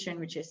representation,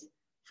 which is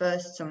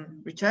first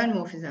some return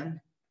morphism,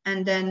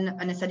 and then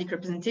an S-adic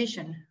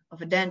representation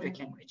of a dendric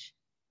language.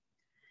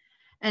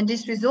 And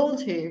this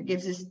result here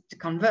gives us the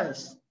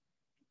converse.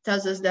 It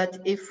tells us that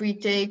if we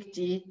take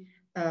the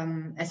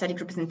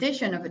S-adic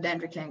representation of a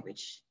dendric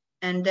language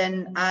and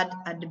then add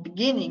at the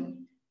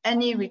beginning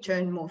any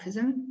return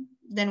morphism,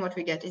 then what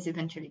we get is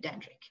eventually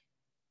dendric.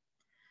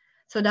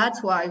 So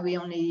that's why we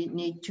only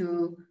need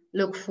to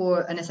look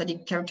for an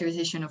S-adic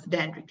characterization of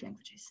dendric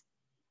languages.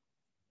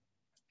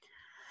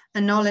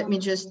 And now let me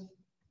just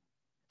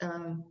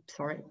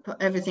put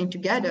everything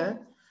together.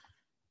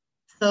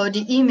 So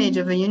the image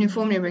of a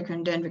uniformly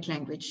recurrent dendric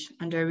language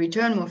under a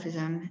return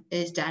morphism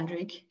is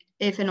dendric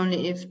if and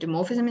only if the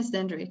morphism is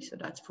dendric. So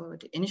that's for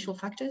the initial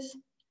factors.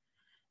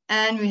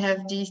 And we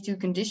have these two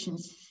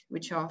conditions,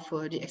 which are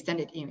for the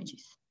extended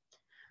images.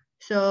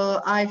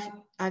 So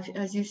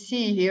as you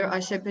see here, I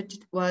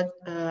separated what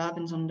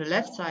happens on the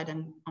left side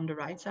and on the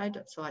right side.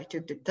 So I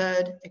took the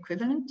third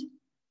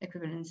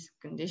equivalence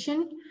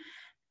condition,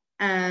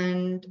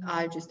 and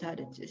I just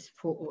added this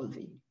for all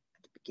V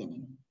at the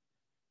beginning.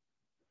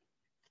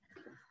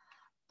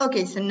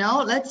 Okay, so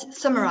now let's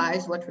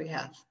summarize what we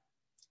have.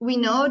 We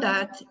know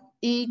that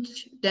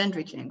each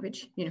dendric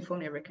language,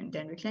 uniformly recurrent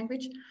dendric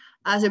language,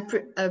 has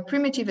a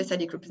primitive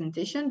S-adic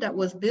representation that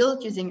was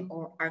built using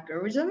our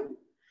algorithm.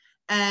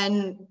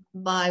 And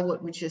by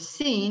what we just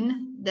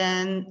seen,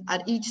 then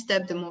at each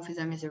step, the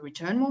morphism is a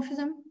return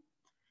morphism.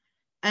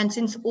 And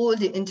since all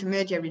the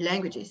intermediary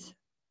languages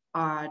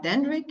are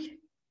dendric,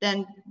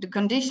 then the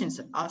conditions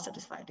are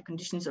satisfied. The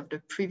conditions of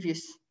the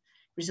previous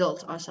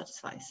results are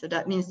satisfied. So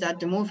that means that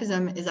the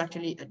morphism is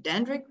actually a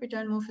dendric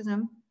return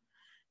morphism,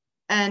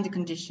 and the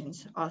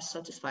conditions are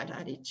satisfied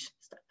at each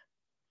step.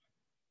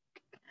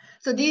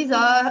 So these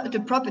are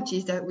the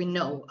properties that we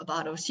know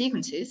about our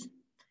sequences,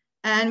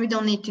 and we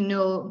don't need to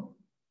know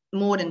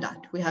more than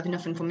that. We have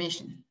enough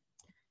information.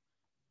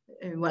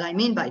 What I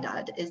mean by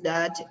that is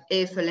that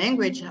if a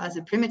language has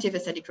a primitive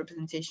S-adic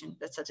representation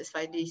that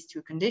satisfies these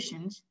two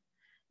conditions,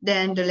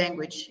 then the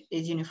language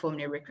is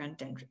uniformly recurrent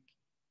dendric.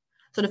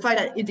 So the fact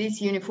that it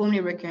is uniformly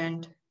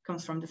recurrent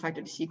comes from the fact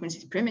that the sequence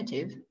is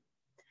primitive,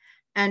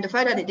 and the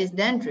fact that it is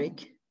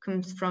dendric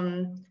comes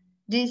from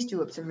these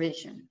two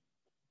observations.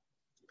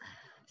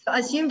 So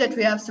assume that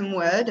we have some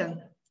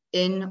word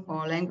in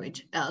our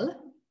language L.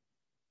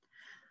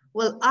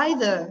 Well,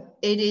 either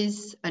it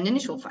is an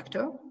initial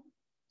factor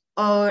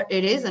or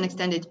it is an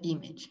extended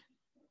image.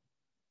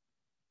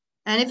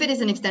 And if it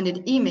is an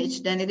extended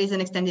image, then it is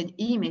an extended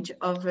image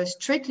of a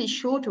strictly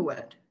shorter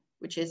word,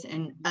 which is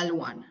in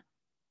L1.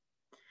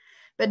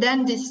 But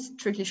then this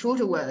strictly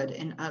shorter word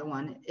in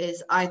L1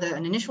 is either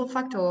an initial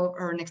factor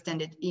or an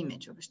extended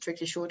image of a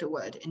strictly shorter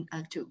word in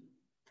L2,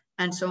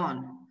 and so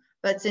on.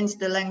 But since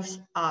the lengths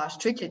are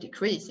strictly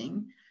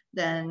decreasing,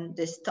 then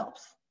this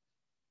stops.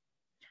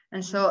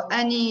 And so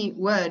any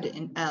word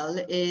in L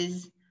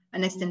is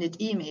an extended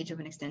image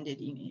of an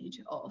extended image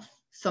of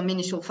some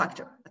initial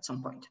factor at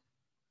some point.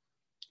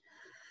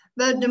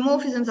 But the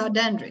morphisms are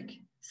dendric.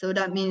 So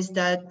that means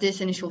that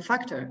this initial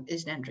factor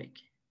is dendric.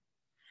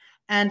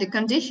 And the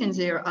conditions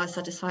here are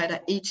satisfied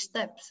at each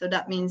step. So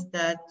that means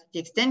that the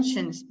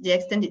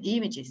extended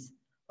images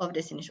of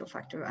this initial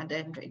factor are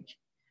dendric.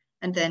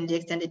 And then the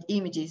extended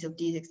images of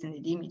these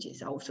extended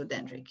images are also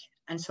dendric,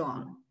 and so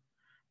on.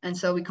 And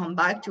so we come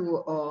back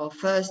to our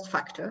first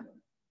factor,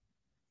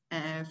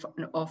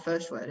 our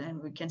first word,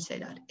 and we can say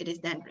that it is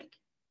dendric.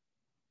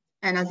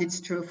 And as it's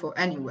true for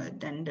any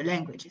word, then the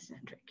language is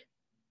dendric.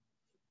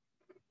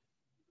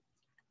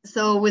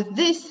 So with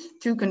these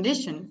two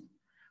conditions,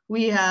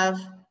 we have,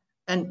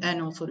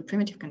 and also the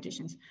primitive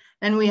conditions,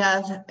 and we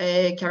have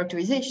a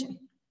characterization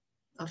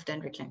of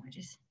dendric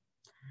languages.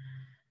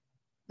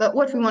 But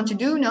what we want to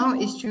do now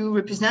is to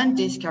represent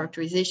this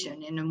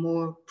characterization in a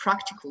more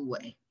practical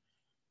way.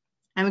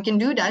 And we can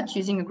do that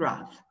using a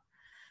graph.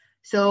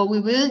 So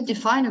we will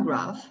define a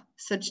graph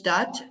such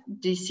that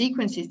the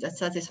sequences that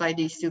satisfy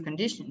these two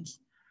conditions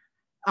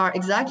are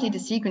exactly the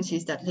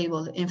sequences that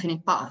label the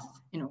infinite path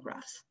in our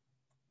graphs.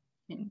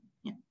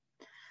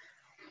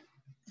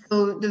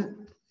 So the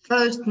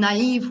first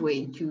naive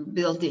way to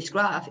build this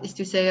graph is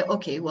to say,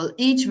 okay, well,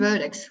 each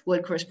vertex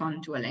will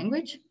correspond to a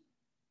language,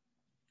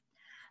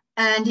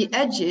 and the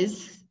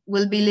edges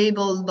will be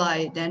labeled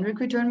by dendric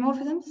return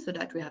morphisms, so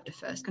that we have the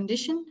first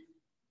condition.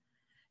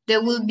 They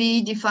will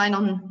be defined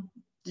on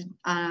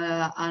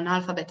an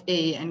alphabet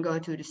A and go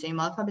to the same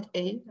alphabet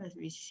A, as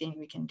we've seen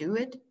we can do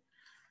it.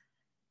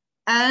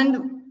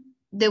 And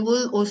they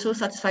will also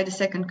satisfy the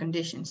second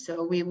condition.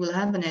 So we will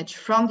have an edge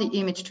from the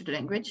image to the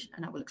language,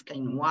 and I will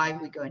explain why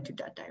we go into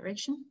that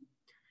direction,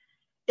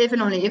 if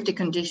and only if the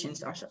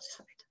conditions are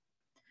satisfied.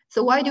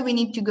 So why do we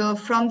need to go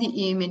from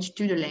the image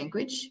to the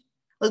language?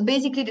 Well,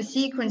 basically the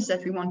sequence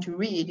that we want to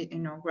read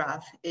in our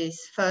graph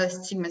is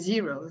first sigma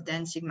 0,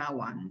 then sigma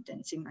 1,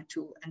 then sigma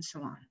 2, and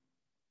so on.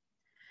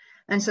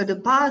 And so the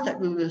path that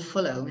we will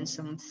follow in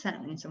some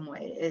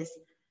way is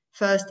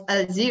first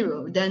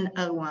L0, then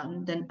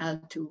L1, then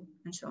L2,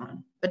 and so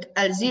on. But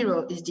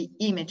L0 is the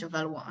image of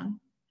L1,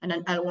 and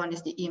then L1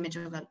 is the image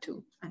of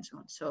L2, and so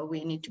on. So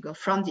we need to go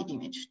from the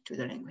image to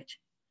the language.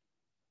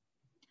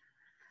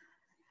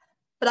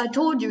 But I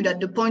told you that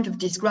the point of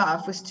this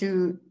graph was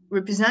to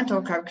represent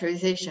our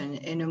characterization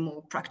in a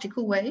more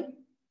practical way.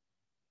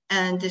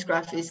 And this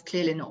graph is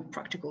clearly not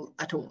practical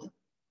at all.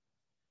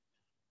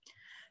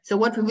 So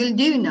what we will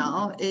do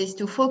now is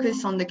to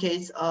focus on the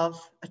case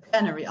of a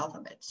ternary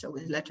alphabet, so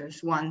with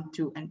letters 1,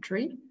 2, and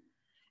 3,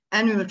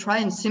 and we will try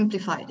and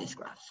simplify this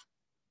graph.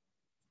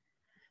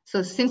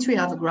 So since we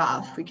have a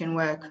graph, we can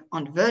work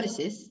on the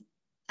vertices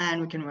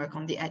and we can work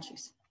on the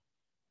edges.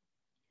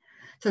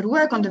 So to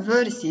work on the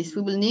vertices,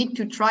 we will need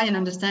to try and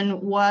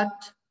understand what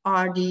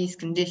are these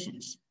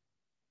conditions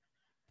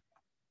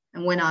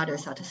and when are they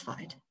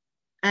satisfied.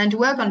 And to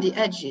work on the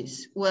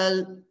edges,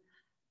 well,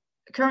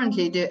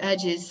 currently the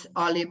edges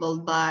are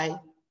labeled by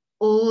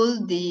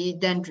all the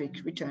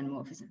dendric return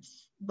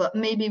morphisms, but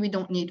maybe we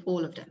don't need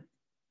all of them.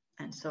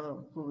 And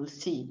so we will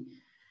see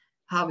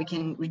how we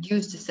can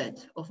reduce the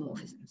set of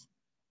morphisms.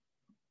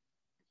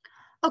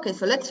 Okay,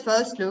 so let's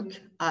first look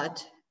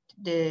at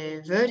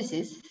the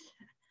vertices.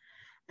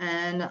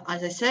 And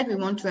as I said, we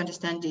want to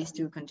understand these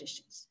two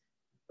conditions.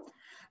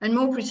 And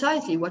more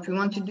precisely, what we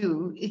want to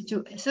do is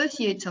to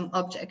associate some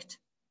object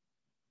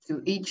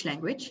to each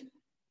language.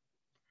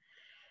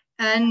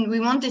 And we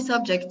want this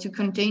object to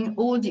contain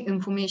all the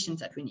information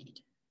that we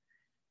need.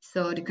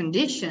 So the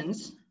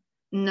conditions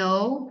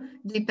now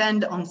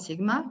depend on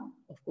sigma,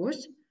 of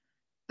course,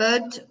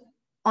 but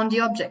on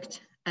the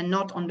object and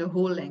not on the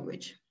whole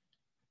language.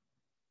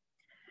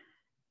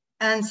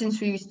 And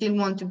since we still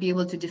want to be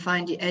able to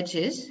define the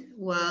edges,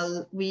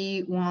 well,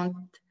 we want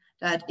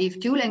that if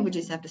two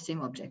languages have the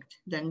same object,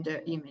 then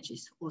their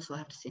images also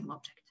have the same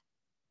object.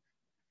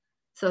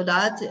 So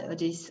that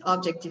this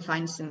object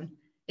defines some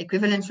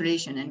equivalence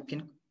relation and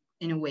can,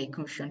 in a way,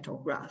 confront our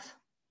graph.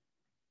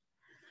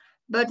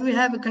 But we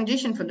have a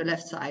condition for the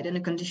left side and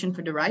a condition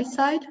for the right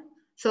side.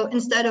 So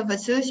instead of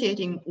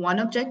associating one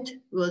object,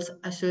 we'll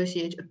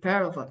associate a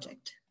pair of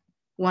objects,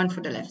 one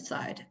for the left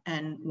side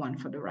and one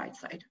for the right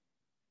side.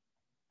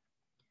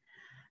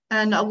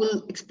 And I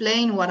will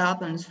explain what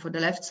happens for the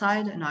left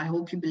side, and I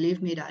hope you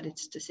believe me that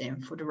it's the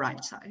same for the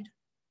right side.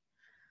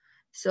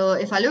 So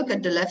if I look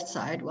at the left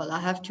side, well, I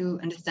have to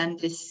understand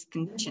this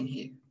condition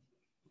here.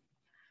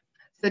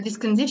 So this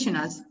condition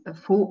has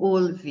for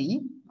all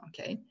V,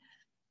 okay?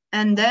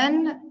 And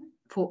then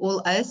for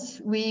all S,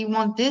 we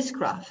want this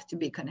graph to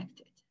be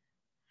connected.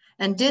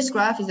 And this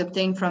graph is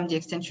obtained from the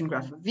extension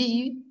graph of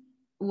V,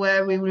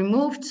 where we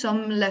removed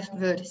some left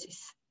vertices.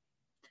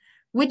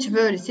 Which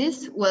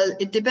vertices? Well,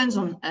 it depends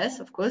on S,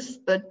 of course,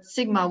 but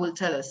sigma will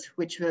tell us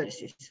which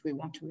vertices we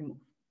want to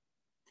remove.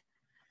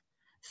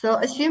 So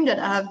assume that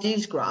I have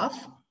this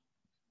graph,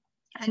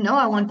 and now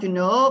I want to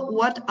know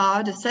what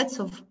are the sets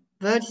of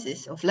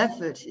vertices, of left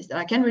vertices that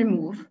I can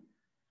remove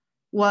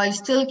while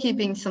still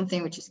keeping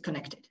something which is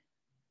connected.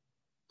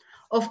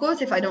 Of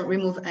course, if I don't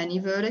remove any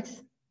vertex,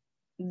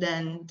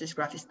 then this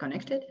graph is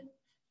connected.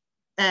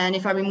 And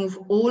if I remove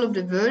all of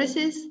the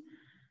vertices,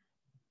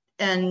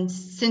 And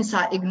since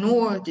I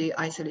ignore the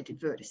isolated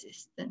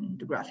vertices, then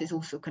the graph is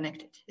also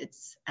connected.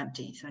 It's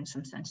empty, so in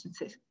some sense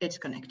it's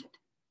connected.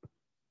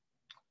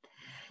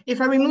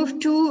 If I remove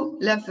two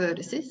left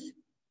vertices,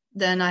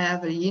 then I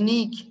have a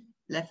unique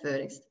left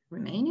vertex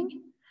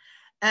remaining.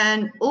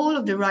 And all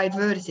of the right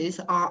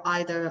vertices are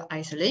either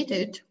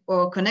isolated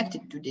or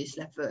connected to this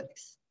left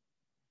vertex.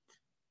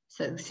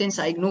 So since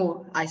I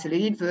ignore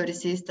isolated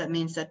vertices, that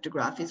means that the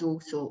graph is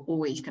also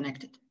always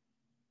connected.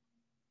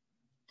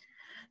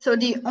 So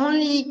the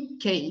only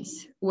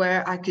case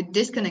where I could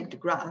disconnect the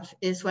graph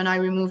is when I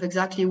remove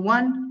exactly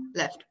one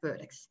left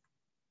vertex.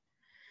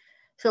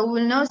 So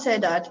we'll now say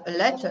that a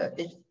letter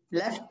is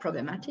left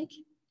problematic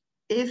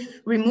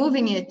if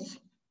removing it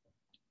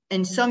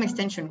in some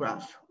extension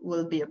graph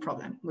will be a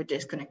problem with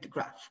disconnected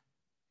graph.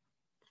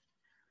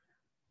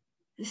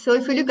 So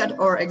if we look at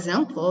our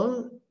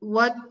example,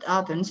 what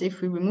happens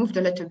if we remove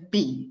the letter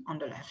B on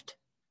the left?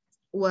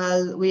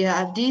 Well, we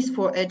have these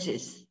four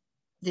edges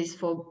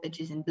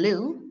in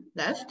blue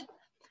left,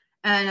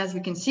 and as we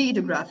can see,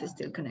 the graph is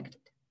still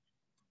connected.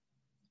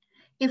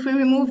 If we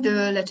remove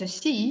the letter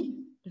C,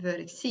 the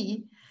vertex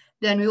C,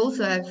 then we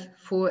also have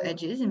four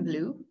edges in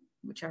blue,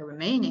 which are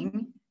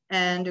remaining,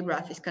 and the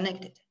graph is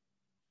connected.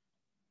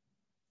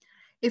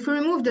 If we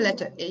remove the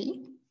letter A,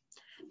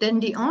 then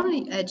the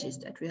only edges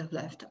that we have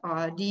left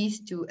are these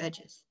two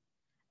edges.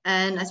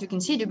 And as you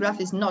can see, the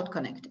graph is not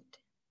connected.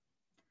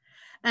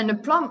 And the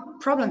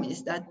problem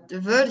is that the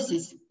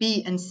vertices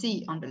B and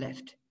C on the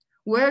left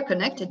were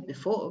connected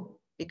before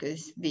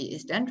because B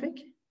is dendric,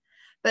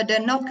 but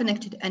they're not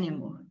connected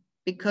anymore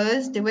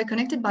because they were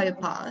connected by a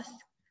path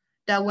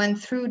that went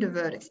through the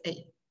vertex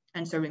A.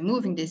 And so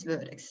removing this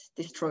vertex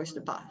destroys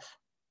the path.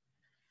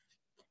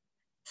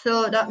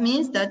 So that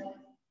means that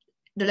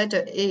the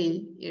letter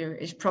A here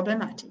is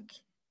problematic.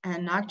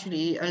 And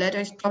actually a letter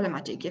is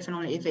problematic if and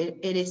only if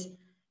it is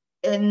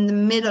in the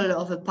middle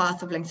of a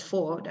path of length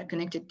 4 that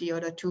connected the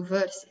other two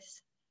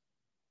vertices.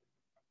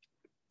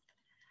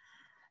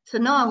 So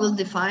now I will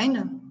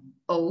define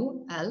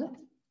OL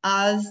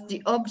as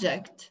the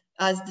object,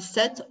 as the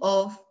set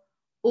of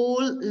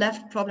all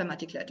left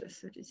problematic letters.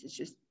 So this is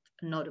just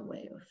another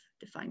way of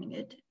defining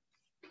it.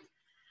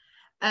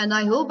 And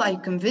I hope I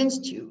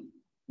convinced you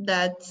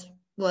that,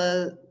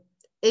 well,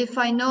 if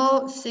I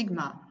know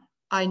sigma,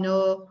 I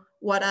know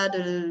what are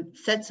the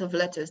sets of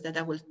letters that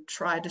I will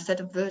try, the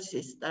set of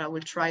vertices that I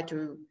will try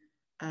to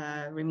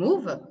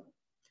remove.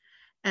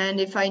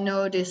 And if I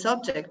know this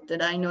object,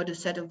 then I know the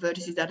set of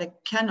vertices that I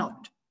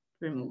cannot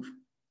remove.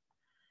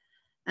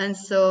 And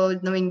so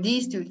knowing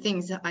these two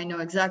things, I know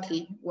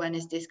exactly when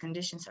is this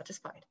condition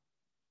satisfied.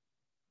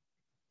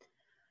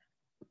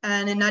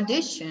 And in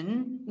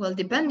addition, well,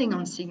 depending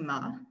on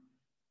sigma,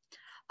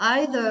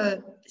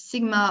 either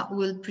sigma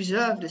will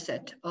preserve the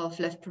set of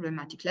left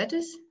problematic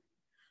letters.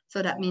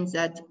 So that means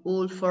that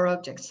all four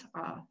objects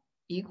are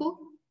equal.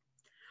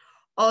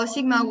 Or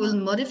sigma will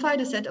modify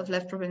the set of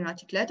left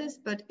problematic letters,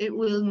 but it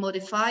will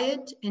modify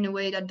it in a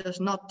way that does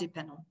not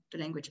depend on the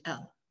language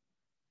L.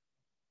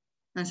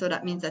 And so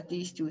that means that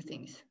these two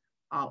things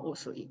are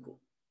also equal.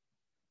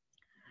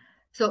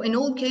 So in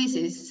all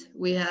cases,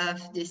 we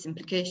have this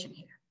implication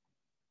here.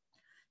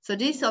 So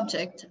this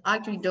object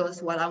actually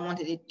does what I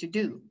wanted it to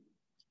do.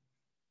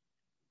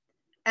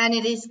 And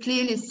it is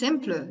clearly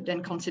simpler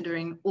than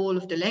considering all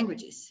of the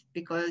languages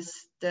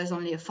because there's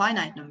only a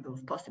finite number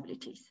of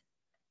possibilities.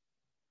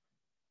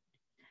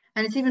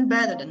 And it's even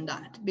better than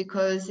that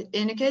because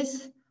in the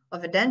case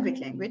of a dendric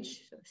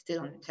language, so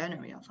still on the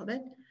ternary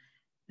alphabet,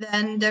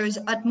 then there is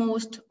at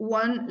most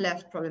one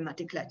left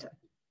problematic letter.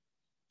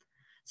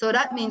 So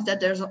that means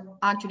that there's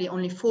actually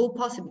only four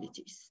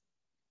possibilities.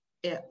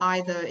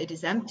 Either it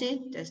is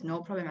empty, there's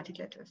no problematic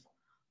letters,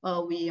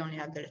 or we only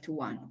have the letter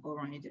 1, or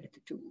only the letter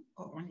 2,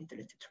 or only the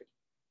letter 3.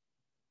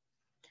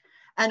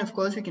 And of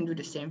course, we can do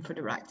the same for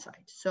the right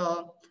side.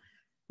 So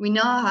we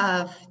now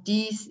have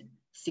these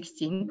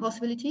 16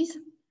 possibilities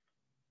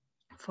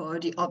for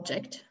the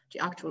object, the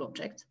actual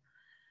object.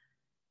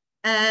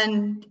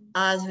 And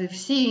as we've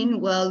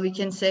seen, well, we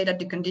can say that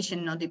the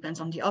condition now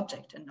depends on the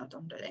object and not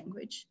on the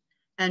language.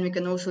 And we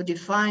can also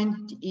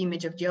define the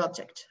image of the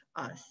object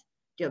as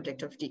the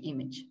object of the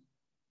image.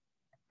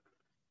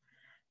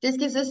 This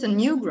gives us a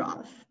new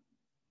graph,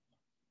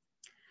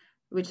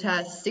 which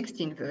has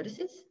 16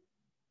 vertices.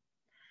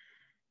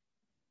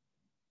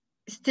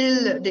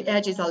 Still, the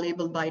edges are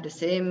labeled by the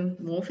same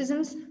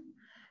morphisms,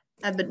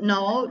 but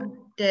now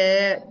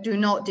they do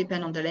not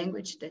depend on the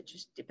language, they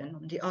just depend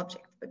on the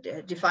object, but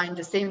they're defined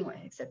the same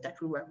way, except that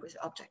we work with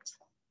objects.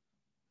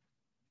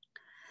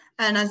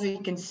 And as we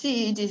can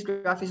see, this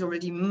graph is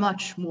already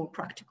much more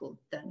practical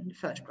than the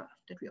first graph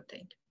that we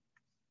obtained.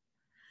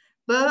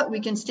 But we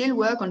can still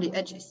work on the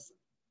edges,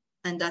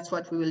 and that's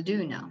what we will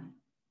do now.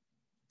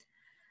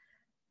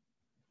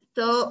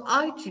 So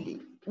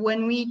actually,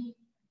 when we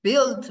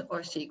build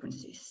our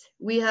sequences,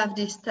 we have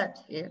this step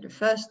here, the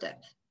first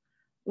step,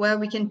 where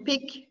we can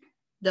pick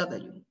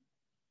W.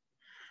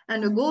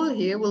 And the goal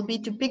here will be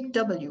to pick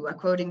W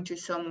according to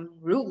some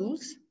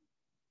rules,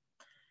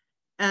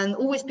 and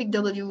always pick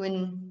W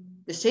in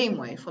the same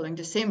way, following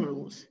the same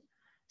rules,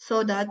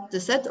 so that the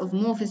set of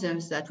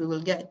morphisms that we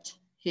will get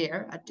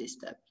here at this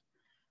step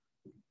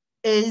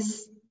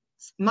is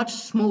much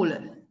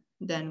smaller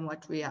than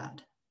what we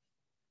had.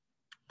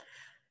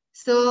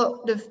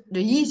 So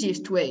the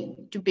easiest way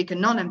to pick a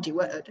non-empty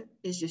word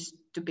is just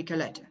to pick a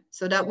letter.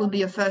 So that will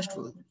be a first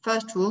rule.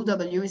 First rule,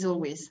 W is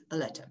always a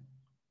letter.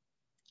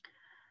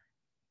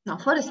 Now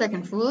for the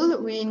second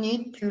rule, we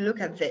need to look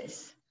at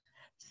this.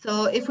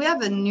 So if we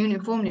have a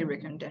uniformly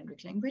recurrent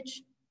dendric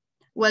language,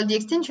 well, the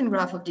extension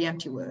graph of the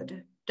empty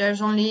word,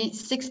 there's only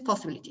 6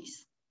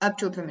 possibilities, up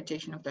to a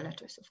permutation of the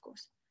letters, of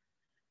course.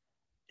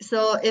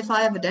 So if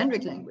I have a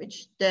dendric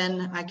language,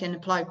 then I can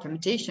apply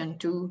permutation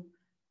to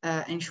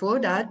ensure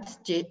that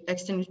the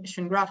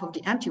extension graph of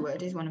the empty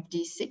word is one of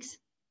these 6.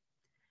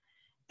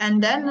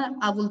 And then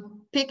I will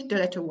pick the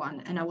letter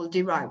 1 and I will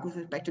derive with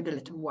respect to the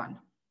letter 1.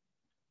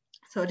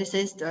 So this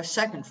is the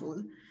second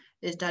rule,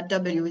 is that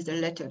W is the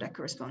letter that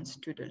corresponds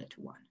to the letter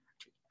 1.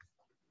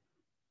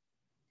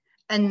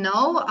 And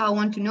now I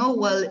want to know,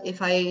 well,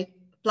 if I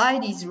apply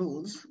these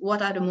rules,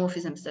 what are the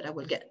morphisms that I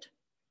will get?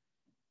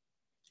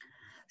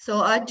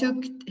 So I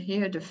took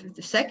here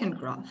the second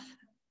graph,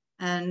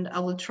 and I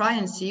will try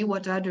and see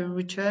what are the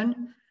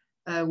return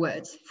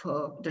words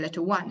for the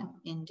letter 1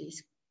 in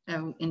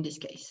this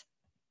case.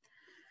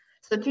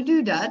 So to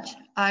do that,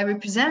 I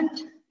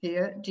represent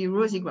here the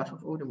rosy graph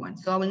of order 1.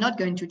 So I will not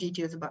go into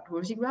details about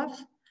rosy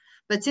graphs,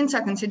 but since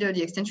I consider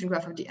the extension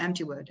graph of the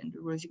empty word and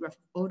the rosy graph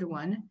of order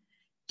 1,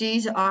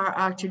 these are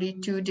actually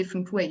 2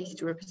 different ways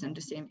to represent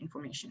the same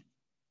information.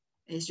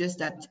 It's just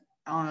that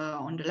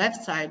on the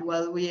left side,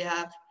 well, we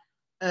have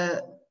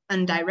an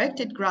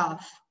undirected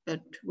graph,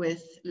 but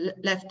with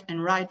left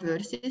and right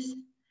vertices,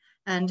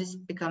 and this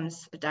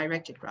becomes a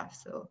directed graph.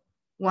 So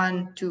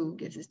 1, 2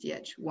 gives us the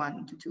edge,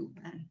 1 to 2,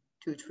 and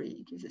 2,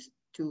 3 gives us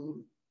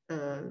 2,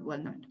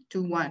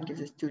 2, 1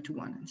 gives us 2 to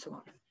 1, and so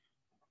on.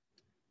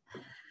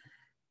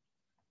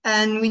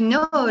 And we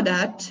know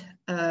that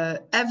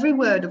every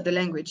word of the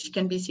language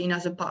can be seen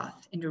as a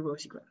path in the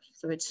rosy graph.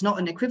 So it's not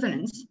an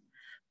equivalence,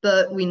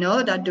 but we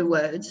know that the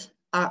words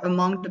are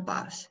among the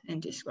paths in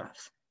this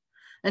graph.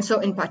 And so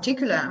in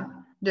particular,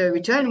 the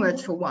return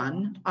words for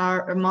 1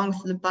 are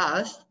amongst the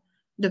path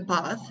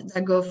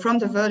that go from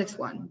the vertex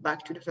 1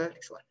 back to the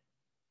vertex 1.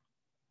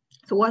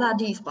 So what are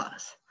these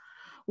paths?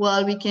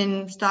 Well, we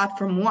can start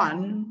from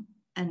 1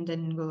 and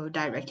then go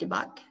directly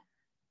back.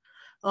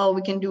 Or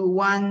we can do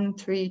 1,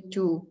 3,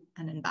 2,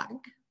 and then back.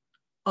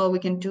 Or we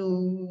can do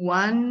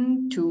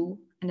 1, 2,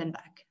 and then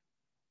back.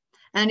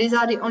 And these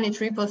are the only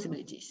 3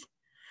 possibilities.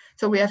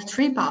 So we have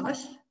 3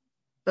 paths,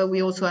 but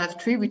we also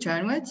have 3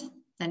 return words,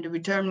 and the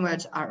return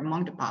words are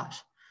among the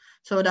paths.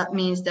 So that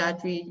means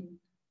that we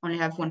only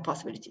have 1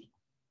 possibility.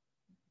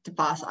 The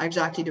paths are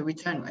exactly the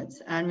return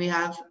words, and we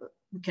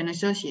can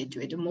associate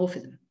to it a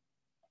morphism.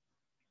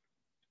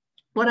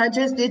 What I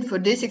just did for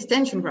this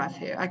extension graph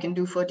here, I can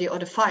do for the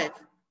other 5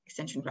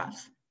 extension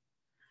graphs.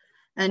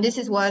 And this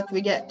is what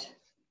we get.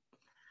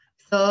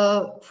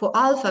 So for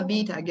alpha,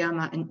 beta,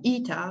 gamma, and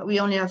eta, we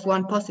only have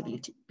 1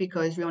 possibility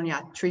because we only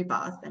had 3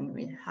 paths and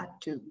we had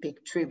to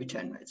pick 3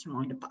 return words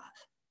among the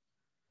paths.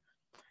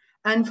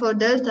 And for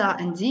delta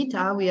and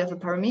zeta, we have a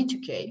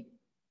parameter k.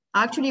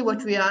 Actually,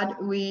 what we had,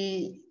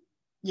 we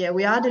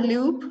had a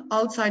loop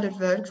outside of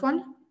vertex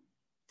 1.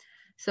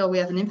 So we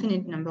have an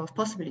infinite number of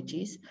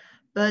possibilities.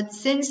 But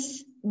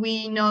since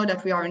we know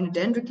that we are in a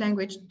dendric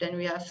language, then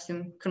we have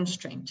some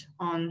constraint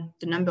on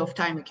the number of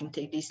time we can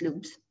take these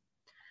loops.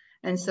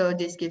 And so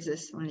this gives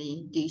us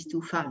only these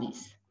 2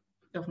 families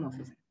of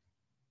morphisms.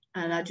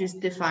 And I just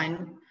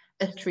define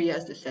S3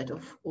 as the set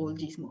of all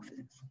these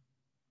morphisms.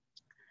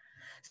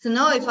 So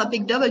now if I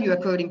pick W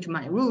according to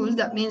my rules,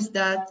 that means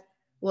that,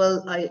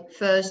 well, I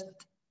first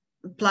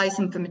apply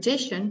some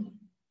permutation,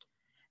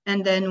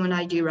 and then when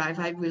I derive,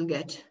 I will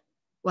get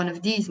one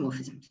of these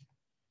morphisms.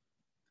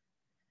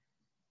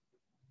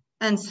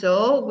 And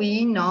so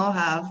we now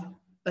have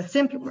a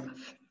simple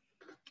graph,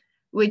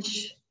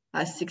 which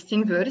has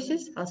 16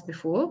 vertices as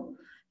before.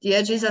 The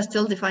edges are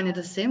still defined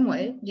the same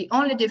way. The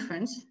only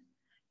difference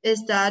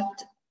is that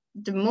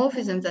the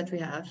morphisms that we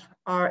have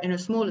are in a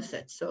smaller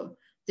set. So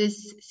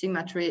this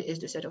sigma 3 is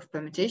the set of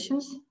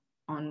permutations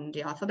on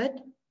the alphabet.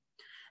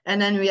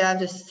 And then we have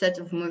the set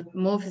of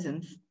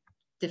morphisms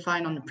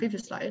defined on the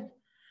previous slide.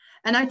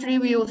 And actually,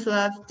 we also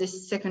have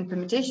this second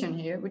permutation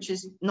here, which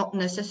is not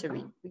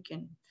necessary. We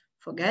can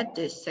forget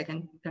this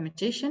second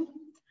permutation,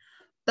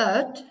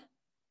 but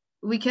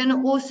we can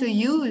also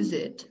use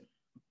it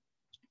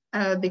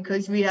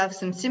because we have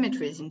some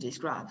symmetries in this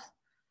graph.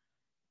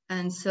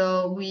 And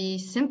so we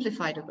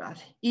simplify the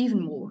graph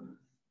even more.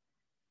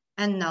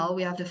 And now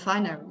we have the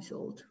final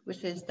result,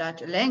 which is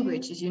that a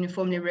language is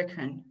uniformly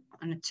recurrent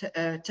on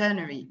a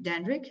ternary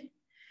dendric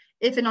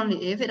if and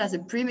only if it has a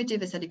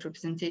primitive S-adic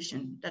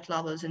representation that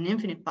labels an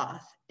infinite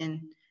path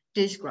in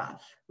this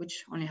graph,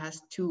 which only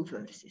has 2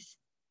 vertices.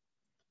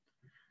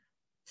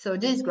 So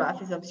this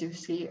graph is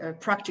obviously a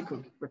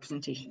practical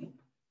representation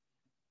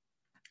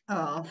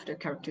of the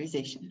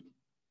characterization.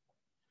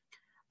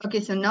 Okay,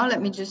 so now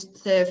let me just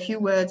say a few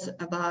words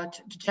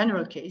about the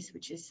general case,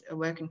 which is a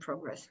work in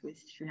progress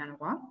with Julien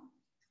Roy.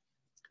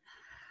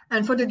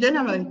 And for the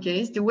general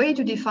case, the way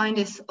to define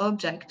this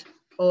object,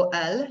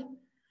 OL,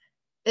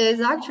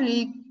 is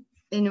actually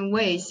in a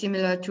way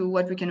similar to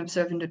what we can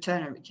observe in the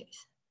ternary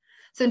case.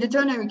 So in the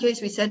ternary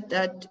case, we said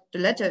that the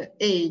letter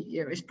A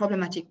here is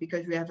problematic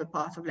because we have a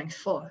path of length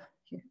 4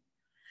 here.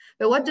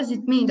 But what does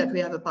it mean that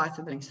we have a path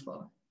of length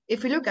 4?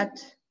 If we look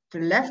at the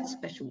left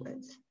special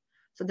words,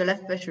 so the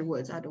left special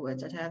words are the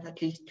words that have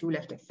at least 2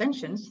 left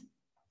extensions,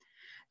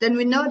 then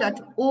we know that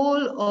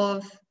all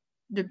of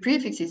the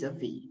prefixes of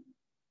V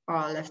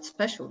are left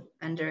special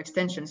and their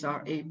extensions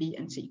are A, B,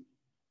 and C.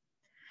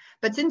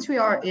 But since we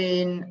are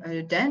in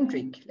a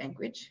dendric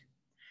language,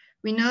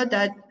 we know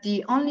that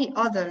the only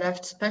other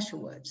left special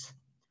words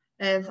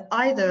have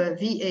either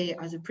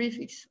VA as a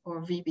prefix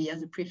or VB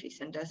as a prefix,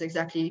 and there's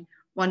exactly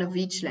one of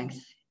each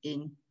length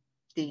in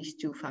these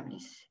two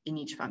families, in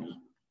each family.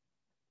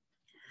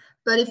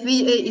 But if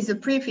VA is a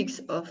prefix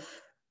of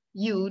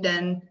U,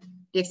 then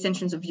the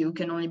extensions of U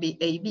can only be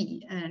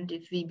AB, and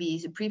if VB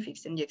is a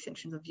prefix, then the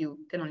extensions of U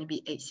can only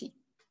be AC.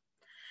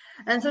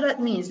 And so that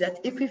means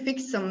that if we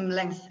fix some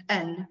length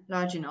n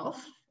large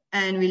enough,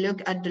 and we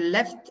look at the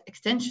left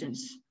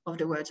extensions of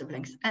the words of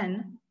length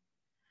n,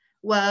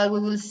 well, we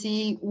will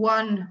see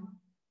one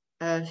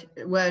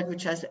word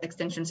which has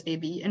extensions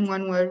AB and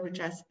one word which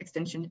has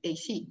extension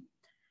AC.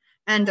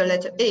 And the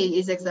letter A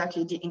is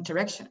exactly the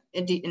intersection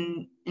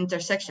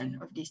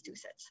of these two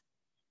sets.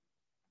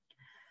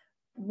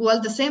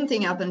 Well, the same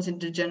thing happens in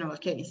the general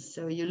case.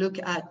 So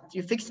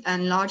you fix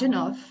n large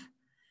enough,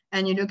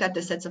 and you look at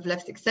the sets of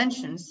left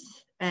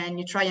extensions, and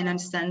you try and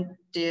understand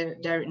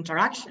their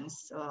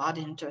interactions, so how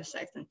they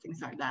intersect and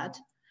things like that.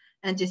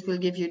 And this will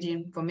give you the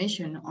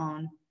information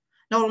on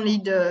not only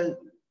the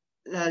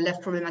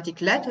left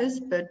problematic letters,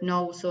 but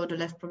now also the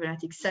left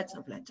problematic sets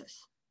of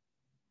letters.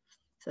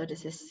 So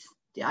this is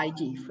the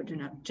idea for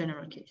the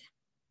general case.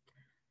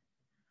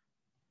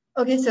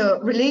 Okay, so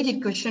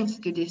related questions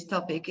to this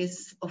topic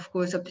is, of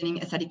course,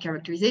 obtaining S-adic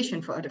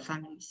characterization for other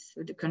families.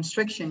 So the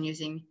construction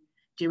using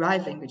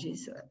derived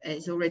languages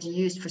is already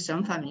used for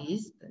some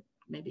families, but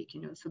maybe it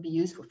can also be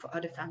useful for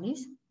other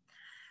families.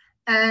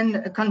 And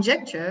a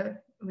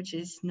conjecture, which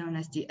is known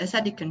as the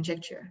S-adic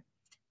conjecture,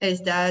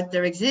 is that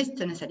there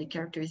exists an S-adic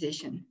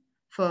characterization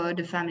for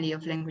the family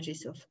of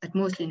languages of at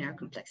most linear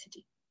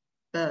complexity,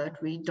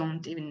 but we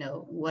don't even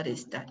know what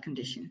is that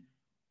condition.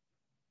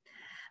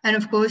 And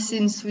of course,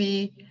 since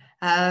we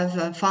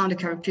have found a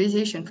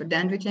characterization for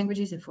dendric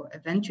languages and for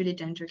eventually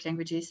dendric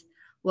languages,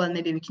 well,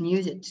 maybe we can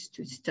use it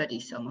to study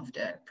some of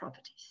their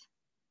properties.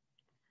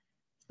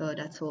 So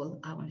that's all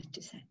I wanted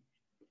to say.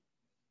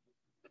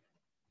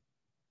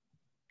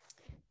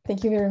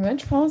 Thank you very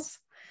much, France.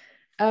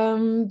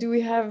 Do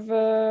we have,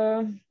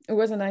 it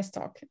was a nice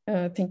talk,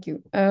 thank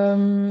you.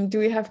 Do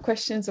we have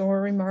questions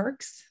or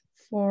remarks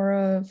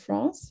for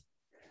France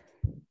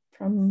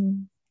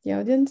from the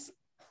audience?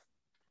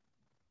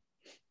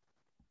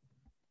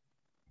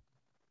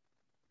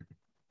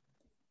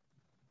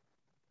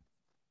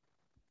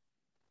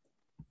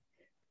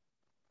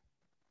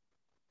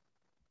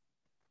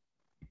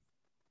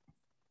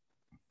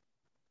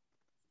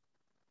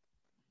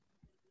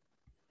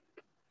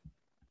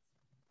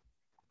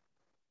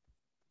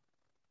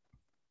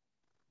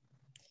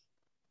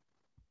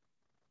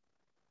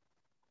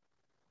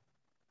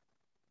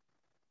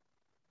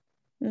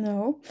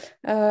 No,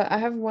 I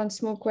have one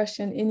small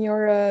question. In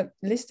your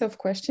list of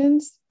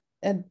questions,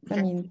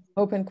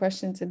 open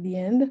questions at the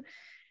end,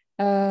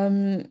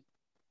 I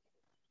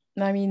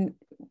mean,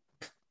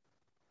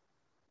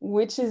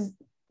 which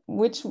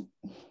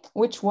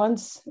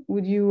ones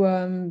would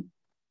you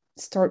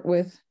start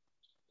with?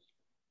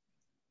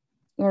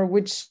 Or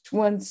which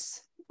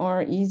ones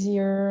are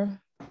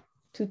easier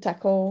to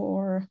tackle,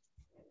 or?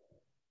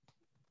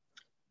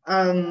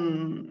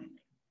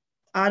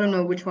 I don't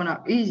know which one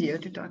are easier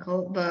to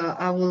tackle, but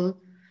I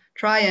will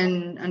try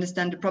and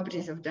understand the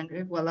properties of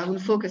dendric. Well, I will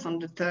focus on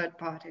the third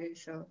part here,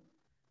 so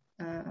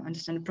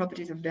understand the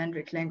properties of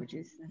dendric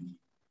languages. And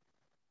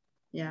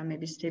yeah,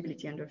 maybe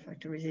stability under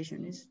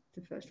factorization is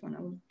the first one I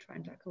will try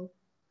and tackle.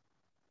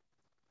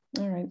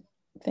 All right,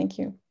 thank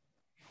you.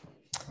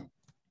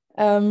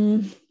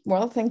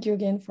 Well, thank you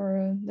again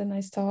for the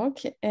nice talk.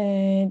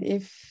 And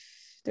if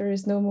there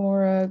is no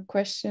more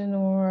question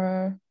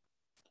or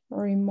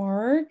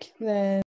remark, then